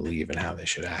think and believe and how they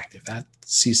should act, if that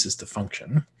ceases to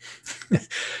function,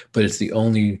 but it's the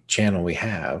only channel we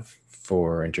have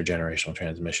for intergenerational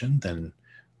transmission, then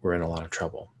we're in a lot of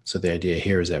trouble. So the idea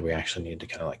here is that we actually need to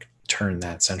kind of like turn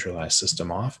that centralized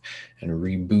system off and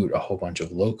reboot a whole bunch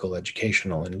of local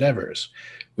educational endeavors,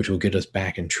 which will get us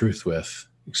back in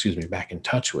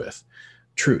touch with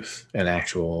truth and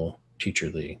actual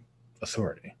teacherly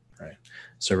authority, right?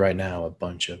 So right now, a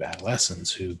bunch of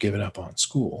adolescents who've given up on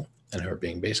school and who are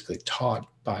being basically taught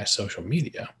by social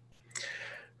media,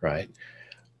 right,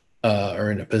 are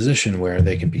in a position where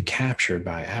they can be captured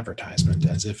by advertisement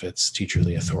as if it's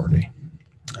teacherly authority.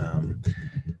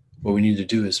 What we need to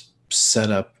do is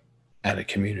set up at a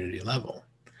community level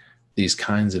these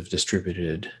kinds of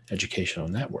distributed educational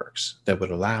networks that would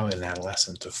allow an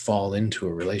adolescent to fall into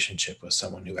a relationship with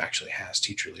someone who actually has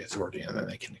teacherly authority, and then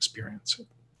they can experience it,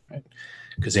 right?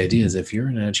 Because the idea is, if you're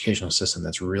in an educational system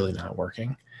that's really not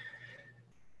working,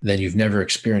 then you've never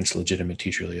experienced legitimate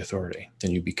teacherly authority.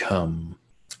 Then you become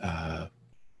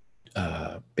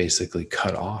basically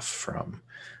cut off from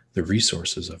the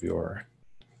resources of your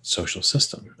social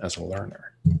system as a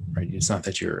learner, right? It's not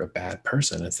that you're a bad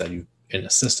person, it's that you in a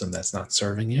system that's not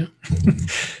serving you.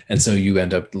 And so you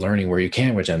end up learning where you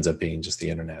can, which ends up being just the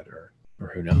internet or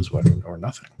who knows what, or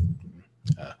nothing.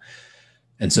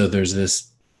 And so there's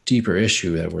this deeper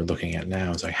issue that we're looking at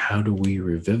now. Is like, how do we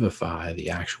revivify the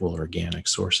actual organic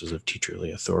sources of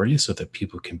teacherly authority so that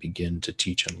people can begin to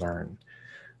teach and learn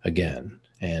again?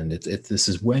 And this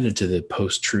is wedded to the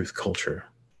post-truth culture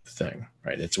thing,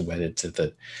 right? It's wedded to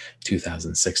the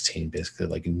 2016 basically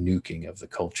like nuking of the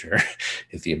culture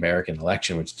at the American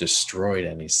election, which destroyed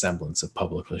any semblance of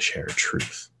publicly shared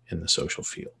truth in the social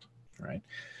field, right?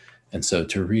 And so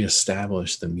to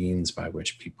reestablish the means by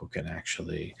which people can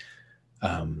actually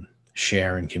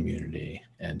share in community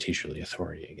and teacherly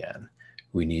authority again,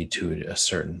 we need to, a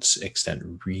certain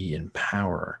extent,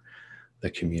 re-empower the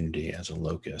community as a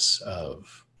locus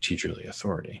of teacherly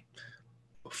authority,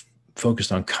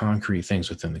 focused on concrete things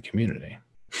within the community.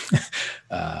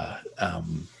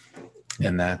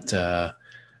 And that,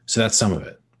 so that's some of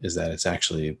it, is that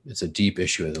it's a deep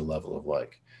issue at the level of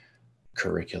like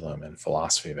curriculum and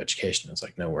philosophy of education. It's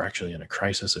like, no, we're actually in a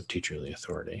crisis of teacherly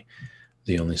authority.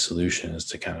 The only solution is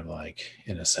to kind of like,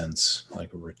 in a sense, like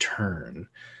return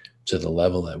to the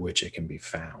level at which it can be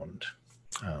found,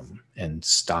 and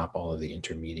stop all of the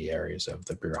intermediaries of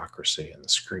the bureaucracy and the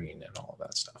screen and all of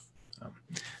that stuff.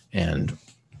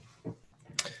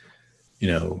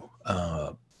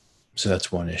 So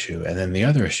that's one issue. And then the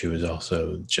other issue is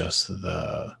also just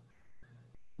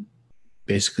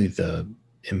basically the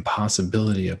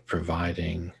impossibility of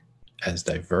providing as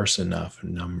diverse enough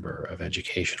number of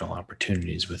educational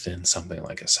opportunities within something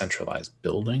like a centralized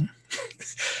building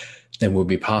than would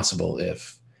be possible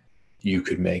if you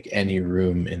could make any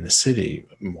room in the city,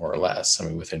 more or less, I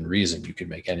mean, within reason, you could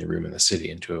make any room in the city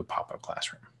into a pop-up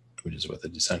classroom, which is what the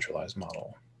decentralized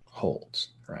model holds,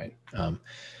 right?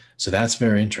 So that's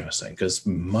very interesting, because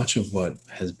much of what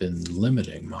has been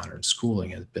limiting modern schooling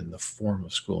has been the form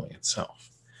of schooling itself,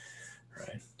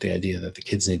 right? The idea that the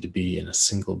kids need to be in a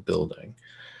single building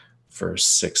for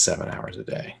 6-7 hours a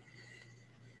day,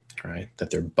 right? That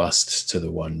they're bused to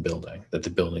the one building, that the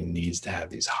building needs to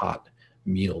have these hot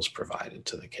meals provided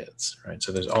to the kids, right?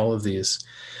 So there's all of these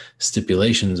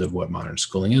stipulations of what modern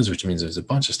schooling is, which means there's a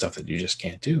bunch of stuff that you just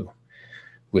can't do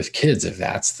with kids if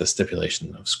that's the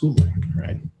stipulation of schooling,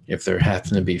 right? If there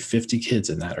happen to be 50 kids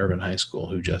in that urban high school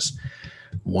who just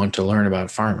want to learn about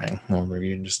farming, well,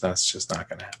 that's just not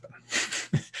going to happen,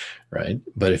 right?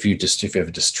 But if you have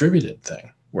a distributed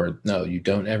thing where, no, you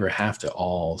don't ever have to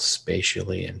all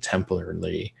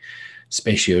spatiotemporally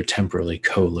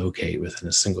co-locate within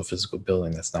a single physical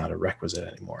building, that's not a requisite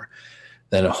anymore,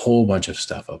 then a whole bunch of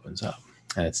stuff opens up.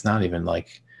 And it's not even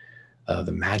like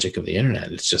the magic of the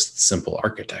internet. It's just simple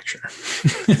architecture,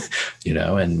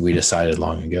 and we decided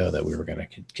long ago that we were going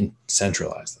to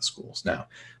centralize the schools. Now,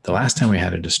 the last time we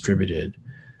had a distributed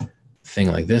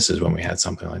thing like this is when we had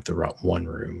something like the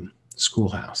one-room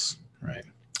schoolhouse, right?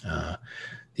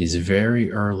 These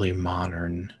very early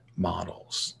modern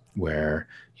models where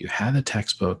you had the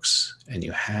textbooks and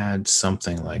you had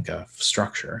something like a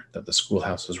structure that the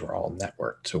schoolhouses were all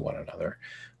networked to one another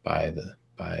by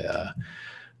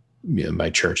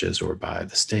churches or by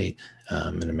the state,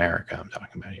 in America, I'm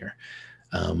talking about here.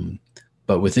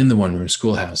 But within the one-room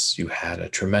schoolhouse, you had a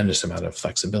tremendous amount of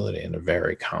flexibility and a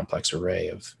very complex array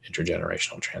of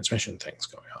intergenerational transmission things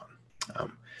going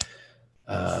on.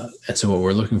 And so what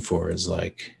we're looking for is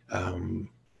like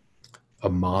a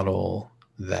model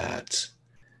that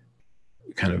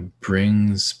kind of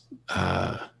brings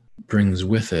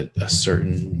with it a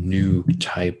certain new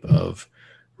type of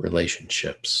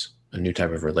relationships, a new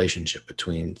type of relationship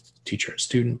between teacher and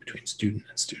student, between student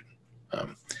and student,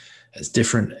 as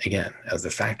different, again, as the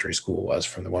factory school was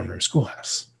from the one-room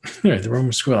schoolhouse. The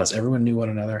one-room schoolhouse, everyone knew one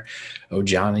another. Oh,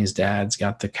 Johnny's dad's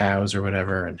got the cows or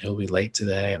whatever, and he'll be late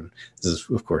today. And this is,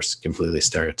 of course, completely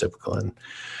stereotypical and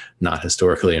not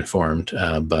historically informed,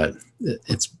 but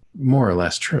it's more or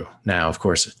less true. Now, of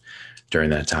course, during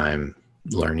that time,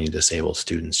 learning disabled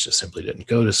students just simply didn't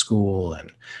go to school,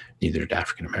 and neither did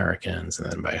African Americans.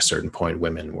 And then by a certain point,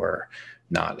 women were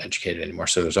not educated anymore.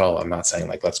 So I'm not saying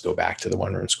like, let's go back to the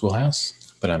one-room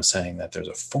schoolhouse, but I'm saying that there's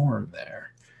a form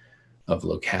there of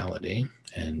locality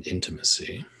and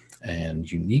intimacy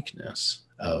and uniqueness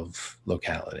of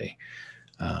locality,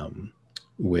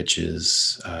 which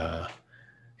is,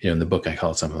 in the book, I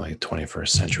call it something like 21st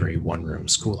century one-room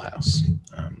schoolhouse.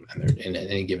 And in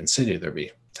any given city, there'd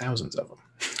be thousands of them,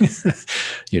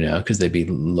 because they'd be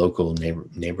local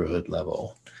neighborhood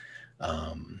level.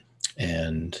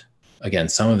 And again,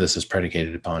 some of this is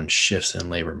predicated upon shifts in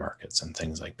labor markets and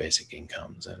things like basic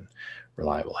incomes and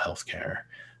reliable healthcare,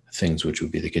 things which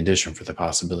would be the condition for the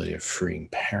possibility of freeing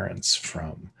parents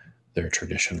from their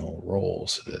traditional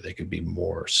roles so that they could be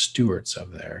more stewards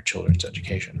of their children's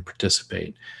education and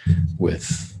participate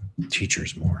with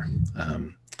teachers more.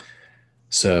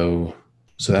 So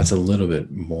that's a little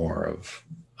bit more of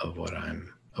what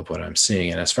I'm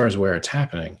seeing. And as far as where it's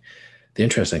happening, the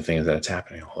interesting thing is that it's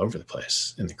happening all over the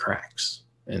place, in the cracks,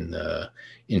 in the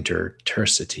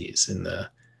intertercities, in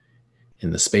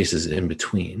the spaces in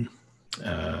between.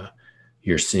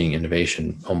 You're seeing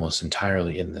innovation almost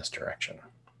entirely in this direction.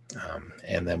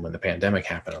 And then when the pandemic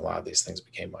happened, a lot of these things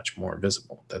became much more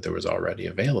visible, that there was already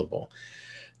available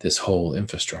this whole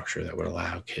infrastructure that would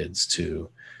allow kids to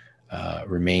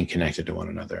remain connected to one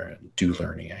another and do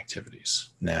learning activities.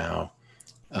 Now,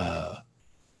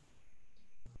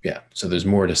 so there's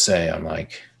more to say on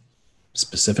like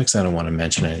specifics. I don't want to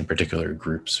mention any particular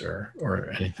groups or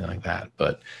anything like that,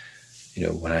 but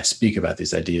when I speak about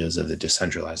these ideas of the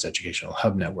decentralized educational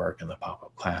hub network and the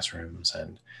pop-up classrooms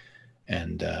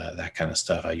and that kind of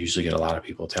stuff, I usually get a lot of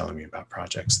people telling me about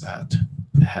projects that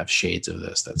have shades of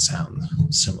this that sound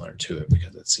similar to it,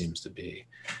 because it seems to be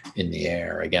in the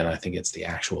air. Again, I think it's the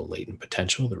actual latent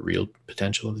potential, the real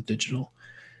potential of the digital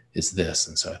is this.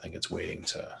 And so I think it's waiting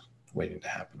to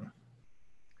happen.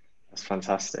 That's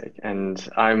fantastic. And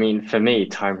I mean, for me,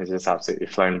 time has just absolutely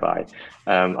flown by.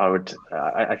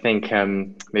 I think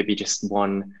maybe just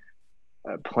one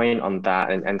point on that,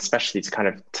 and especially to kind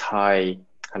of tie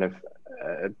kind of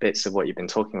bits of what you've been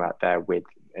talking about there with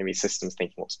maybe systems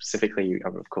thinking more specifically.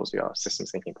 Of course, we are a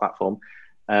systems thinking platform.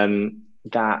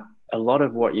 That a lot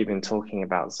of what you've been talking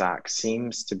about, Zak,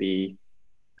 seems to be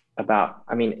about,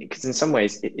 I mean, because in some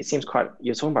ways it seems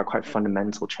you're talking about quite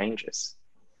fundamental changes.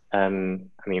 I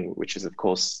mean, which is, of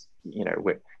course,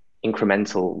 with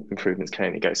incremental improvements can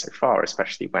only go so far,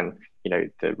 especially when,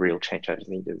 the real change that is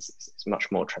needed is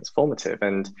much more transformative.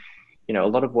 And, a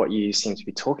lot of what you seem to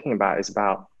be talking about is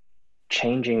about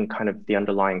changing kind of the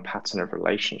underlying pattern of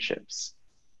relationships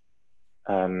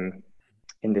in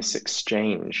this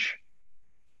exchange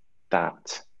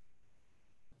that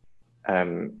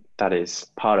is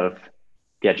part of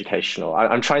the educational.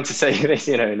 I'm trying to say this,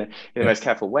 in the most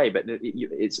careful way, but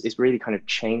it's really kind of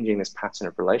changing this pattern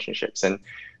of relationships. And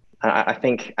I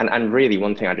think, and really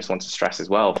one thing I just want to stress as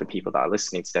well for people that are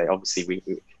listening today, obviously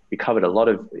we covered a lot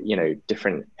of,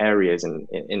 different areas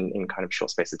in kind of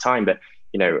short space of time, but,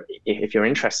 if you're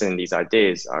interested in these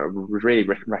ideas, I would really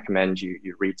recommend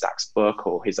you read Zak's book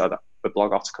or his other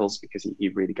blog articles, because he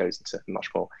really goes into much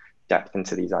more depth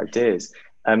into these ideas.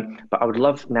 But I would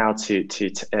love now to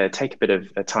take a bit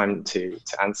of time to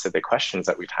answer the questions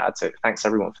that we've had. So thanks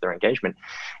everyone for their engagement.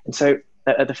 And so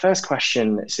the first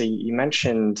question, so you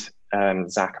mentioned,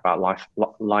 Zak, about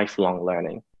lifelong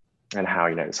learning and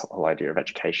how, this whole idea of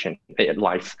education,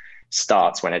 life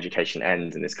starts when education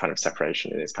ends, and this kind of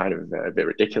separation is kind of a bit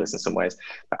ridiculous in some ways.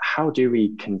 But how do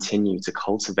we continue to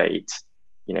cultivate,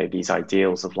 these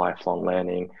ideals of lifelong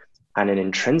learning and an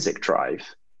intrinsic drive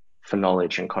for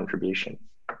knowledge and contribution?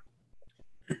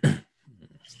 I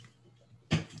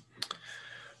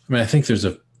mean, I think there's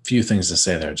a few things to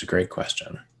say there. It's a great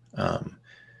question.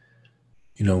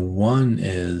 One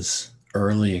is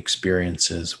early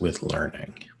experiences with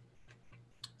learning.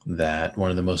 That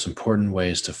one of the most important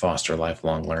ways to foster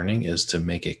lifelong learning is to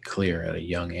make it clear at a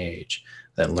young age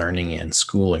that learning and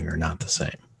schooling are not the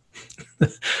same.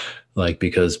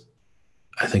 Because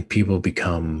I think people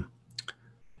become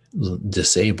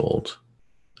disabled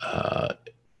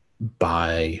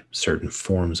by certain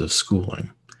forms of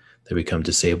schooling. They become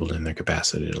disabled in their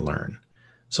capacity to learn.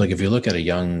 So if you look at a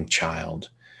young child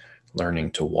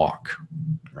learning to walk,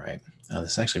 right?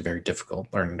 This is actually very difficult,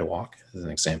 learning to walk. This is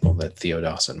an example that Theo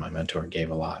Dawson, my mentor, gave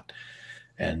a lot.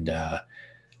 And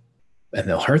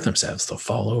they'll hurt themselves. They'll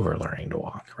fall over learning to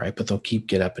walk, right? But they'll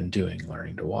get up and doing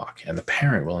learning to walk. And the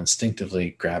parent will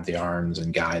instinctively grab the arms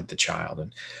and guide the child.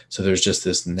 And so there's just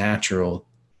this natural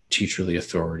teacherly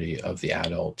authority of the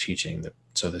adult teaching.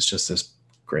 So there's just this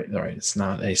great, right? It's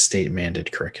not a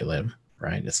state-mandated curriculum,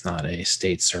 right? It's not a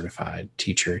state-certified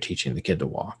teacher teaching the kid to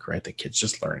walk, right? The kid's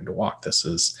just learning to walk. This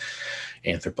is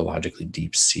anthropologically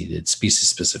deep-seated,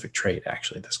 species-specific trait,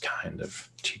 actually, this kind of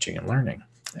teaching and learning.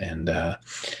 But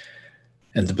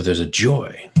there's a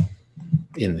joy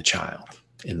in the child,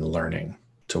 in the learning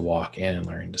to walk and in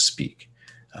learning to speak,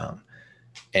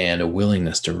 and a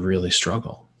willingness to really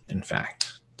struggle, in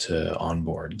fact, to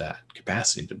onboard that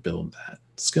capacity to build that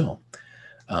skill.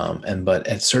 But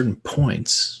at certain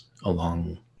points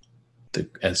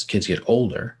as kids get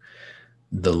older,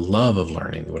 the love of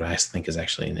learning, what I think is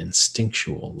actually an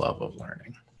instinctual love of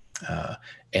learning,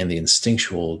 and the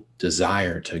instinctual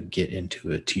desire to get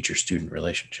into a teacher-student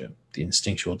relationship, the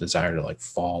instinctual desire to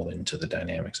fall into the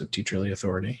dynamics of teacherly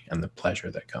authority and the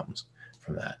pleasure that comes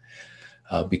from that,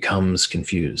 becomes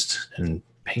confused and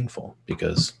painful,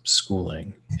 because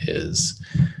schooling is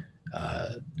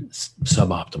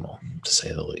suboptimal, to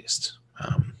say the least.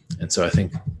 And so I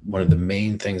think one of the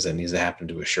main things that needs to happen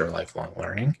to assure lifelong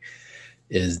learning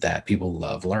is that people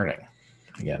love learning.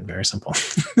 Again, very simple.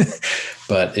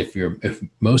 But if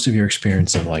most of your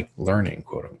experience of like learning,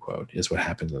 quote unquote, is what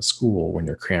happens in school when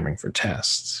you're cramming for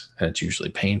tests, and it's usually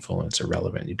painful and it's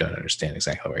irrelevant, you don't understand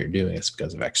exactly what you're doing, it's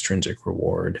because of extrinsic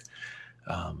reward,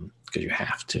 because you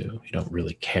have to, you don't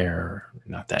really care,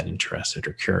 you're not that interested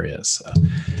or curious.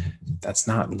 That's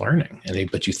not learning,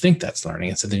 but you think that's learning,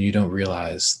 and so then you don't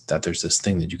realize that there's this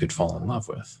thing that you could fall in love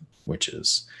with, which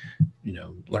is,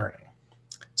 learning.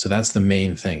 So that's the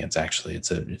main thing. It's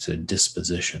a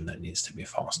disposition that needs to be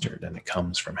fostered, and it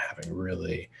comes from having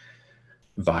really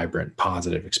vibrant,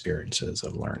 positive experiences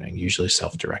of learning, usually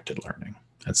self-directed learning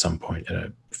at some point at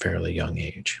a fairly young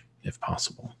age, if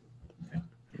possible.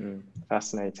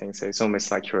 Fascinating. So it's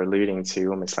almost like you're alluding to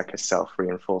almost like a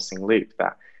self-reinforcing loop,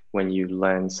 that when you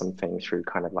learn something through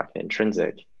kind of like an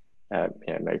intrinsic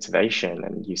motivation,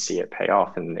 and you see it pay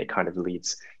off, and it kind of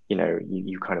leads,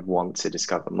 you kind of want to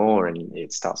discover more, and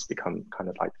it starts to become kind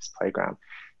of like this playground.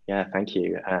 Yeah, thank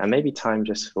you. And maybe time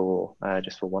just for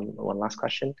one last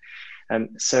question.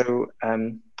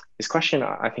 This question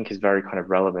I think is very kind of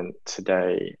relevant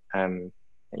today,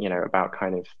 about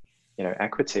kind of,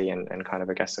 equity and kind of,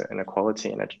 I guess,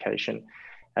 inequality in education.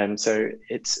 So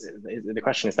the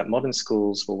question is that modern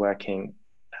schools were working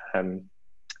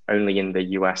only in the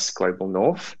US global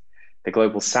north. The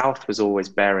global south was always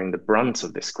bearing the brunt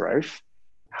of this growth.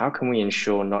 How can we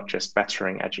ensure not just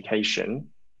bettering education,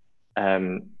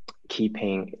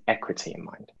 keeping equity in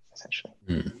mind, essentially?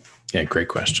 Yeah, great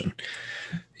question.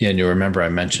 Yeah, and you'll remember I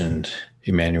mentioned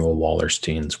Emanuel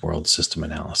Wallerstein's world system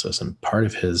analysis, and part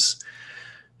of his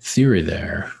theory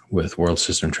there with world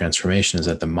system transformation is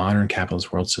that the modern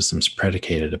capitalist world system is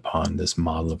predicated upon this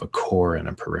model of a core and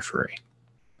a periphery.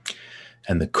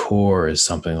 And the core is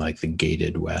something like the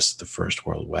gated West, the first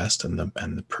world West, and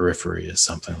the periphery is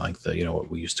something like the,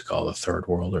 what we used to call the third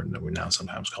world, or we now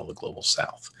sometimes call the global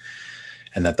South.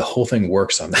 And that the whole thing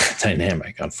works on that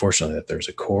dynamic, unfortunately, that there's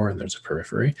a core and there's a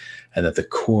periphery, and that the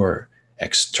core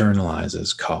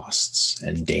externalizes costs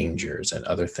and dangers and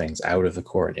other things out of the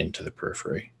core and into the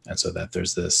periphery. And so that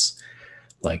there's this,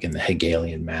 like in the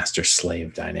Hegelian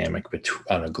master-slave dynamic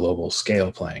on a global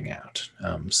scale playing out.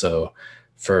 So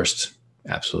first,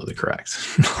 absolutely correct.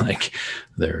 Like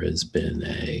there has been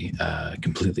a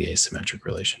completely asymmetric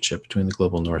relationship between the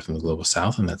global north and the global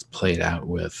south, and that's played out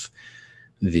with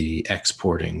the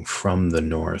exporting from the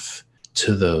north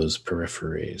to those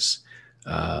peripheries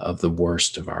of the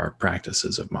worst of our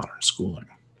practices of modern schooling,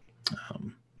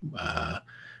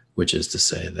 which is to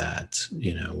say that,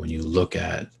 when you look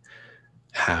at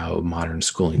how modern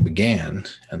schooling began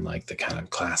and like the kind of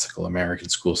classical American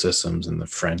school systems and the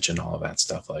French and all of that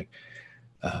stuff,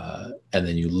 and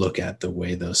then you look at the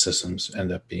way those systems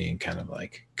end up being kind of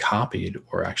like copied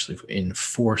or actually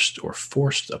enforced or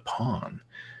forced upon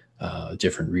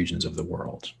different regions of the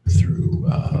world through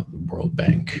World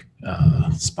Bank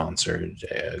sponsored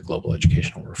global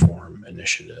educational reform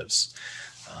initiatives.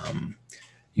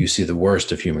 You see the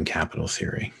worst of human capital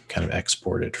theory kind of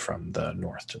exported from the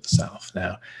north to the south.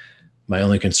 Now, my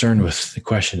only concern with the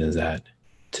question is that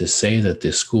to say that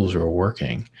the schools are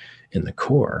working in the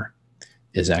core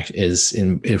is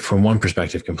from one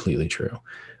perspective completely true,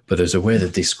 but there's a way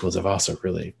that these schools have also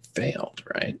really failed,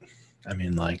 right? I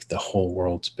mean, like the whole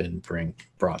world's been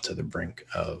brought to the brink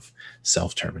of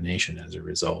self-termination as a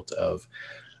result of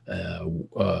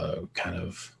kind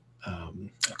of a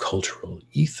cultural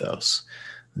ethos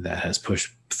that has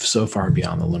pushed so far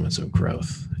beyond the limits of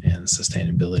growth and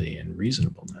sustainability and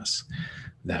reasonableness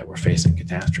that we're facing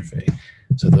catastrophe.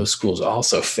 So those schools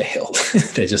also failed.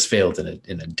 They just failed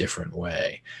in a different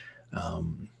way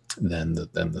than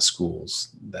the schools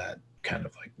that kind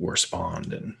of like were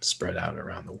spawned and spread out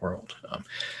around the world.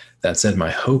 That said,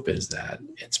 my hope is that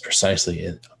it's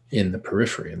precisely in the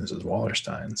periphery, and this is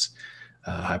Wallerstein's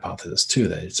hypothesis too,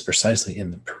 that it's precisely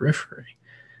in the periphery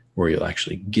where you'll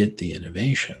actually get the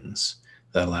innovations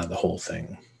that allow the whole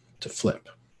thing to flip.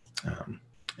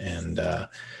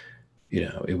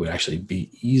 It would actually be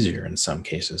easier in some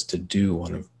cases to do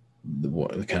one of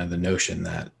the notion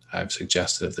that I've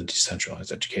suggested of the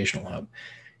decentralized educational hub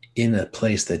in a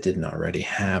place that didn't already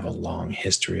have a long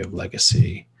history of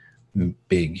legacy,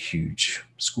 big, huge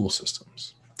school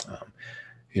systems.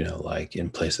 Like in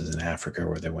places in Africa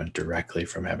where they went directly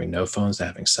from having no phones to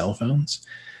having cell phones,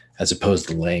 as opposed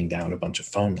to laying down a bunch of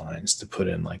phone lines to put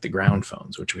in like the ground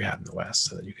phones, which we had in the West,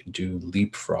 so that you could do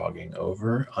leapfrogging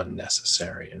over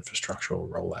unnecessary infrastructural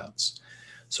rollouts.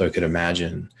 So I could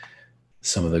imagine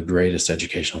some of the greatest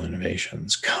educational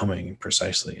innovations coming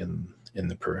precisely in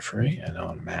the periphery and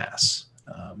en masse.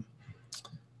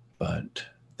 But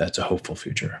that's a hopeful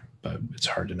future, but it's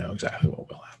hard to know exactly what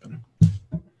will happen.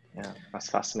 Yeah, That's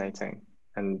fascinating.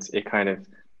 And it kind of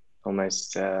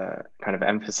almost kind of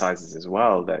emphasizes as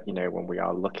well that, you know, when we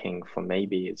are looking for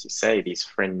maybe, as you say, these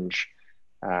fringe,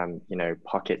 you know,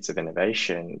 pockets of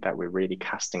innovation, that we're really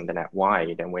casting the net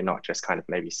wide, and we're not just kind of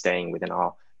maybe staying within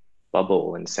our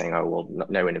bubble and saying, oh, well,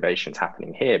 no innovation's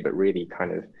happening here, but really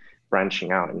kind of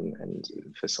branching out and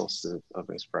for sources of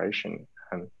inspiration.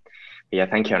 Yeah,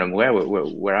 thank you. And I'm aware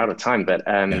we're out of time, but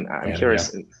I'm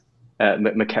curious,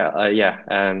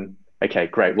 Mikhail, okay,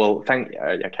 great. Well, okay,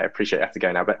 I appreciate you have to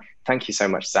go now, but thank you so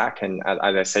much, Zak. And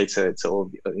as I say to all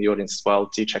the audience as well,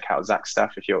 do check out Zak's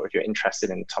stuff if you're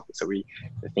interested in the topics that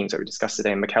the themes that we discussed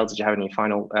today. And Mikhail, did you have any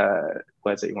final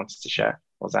words that you wanted to share,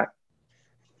 or Zak?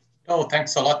 Oh,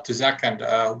 thanks a lot to Zak. And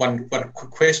one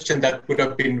question that would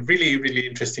have been really, really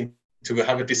interesting to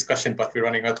have a discussion, but we're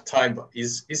running out of time,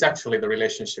 is actually the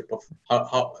relationship of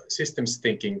how systems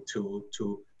thinking to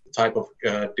the type of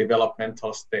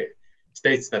developmental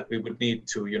states that we would need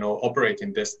to, you know, operate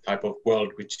in this type of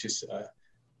world, which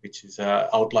is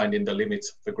outlined in the limits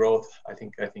of the growth. I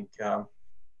think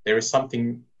there is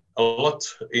something a lot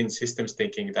in systems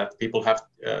thinking that people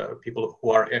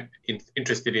who are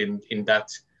interested in that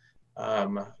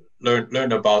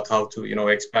learn about how to, you know,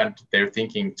 expand their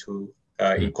thinking to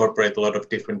incorporate a lot of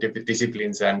different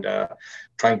disciplines and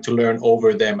trying to learn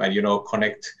over them and, you know,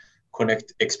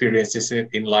 connect experiences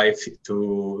in life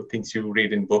to things you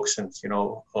read in books and, you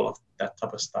know, all of that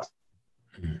type of stuff.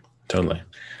 Totally.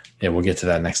 Yeah, we'll get to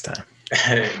that next time.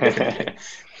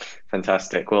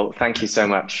 Fantastic. Well, thank you so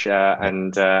much.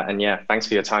 And yeah, thanks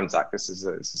for your time, Zak. This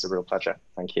is a real pleasure.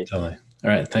 Thank you. Totally. All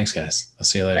right. Thanks, guys. I'll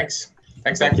see you later.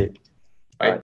 Thanks, Zak. Thank you.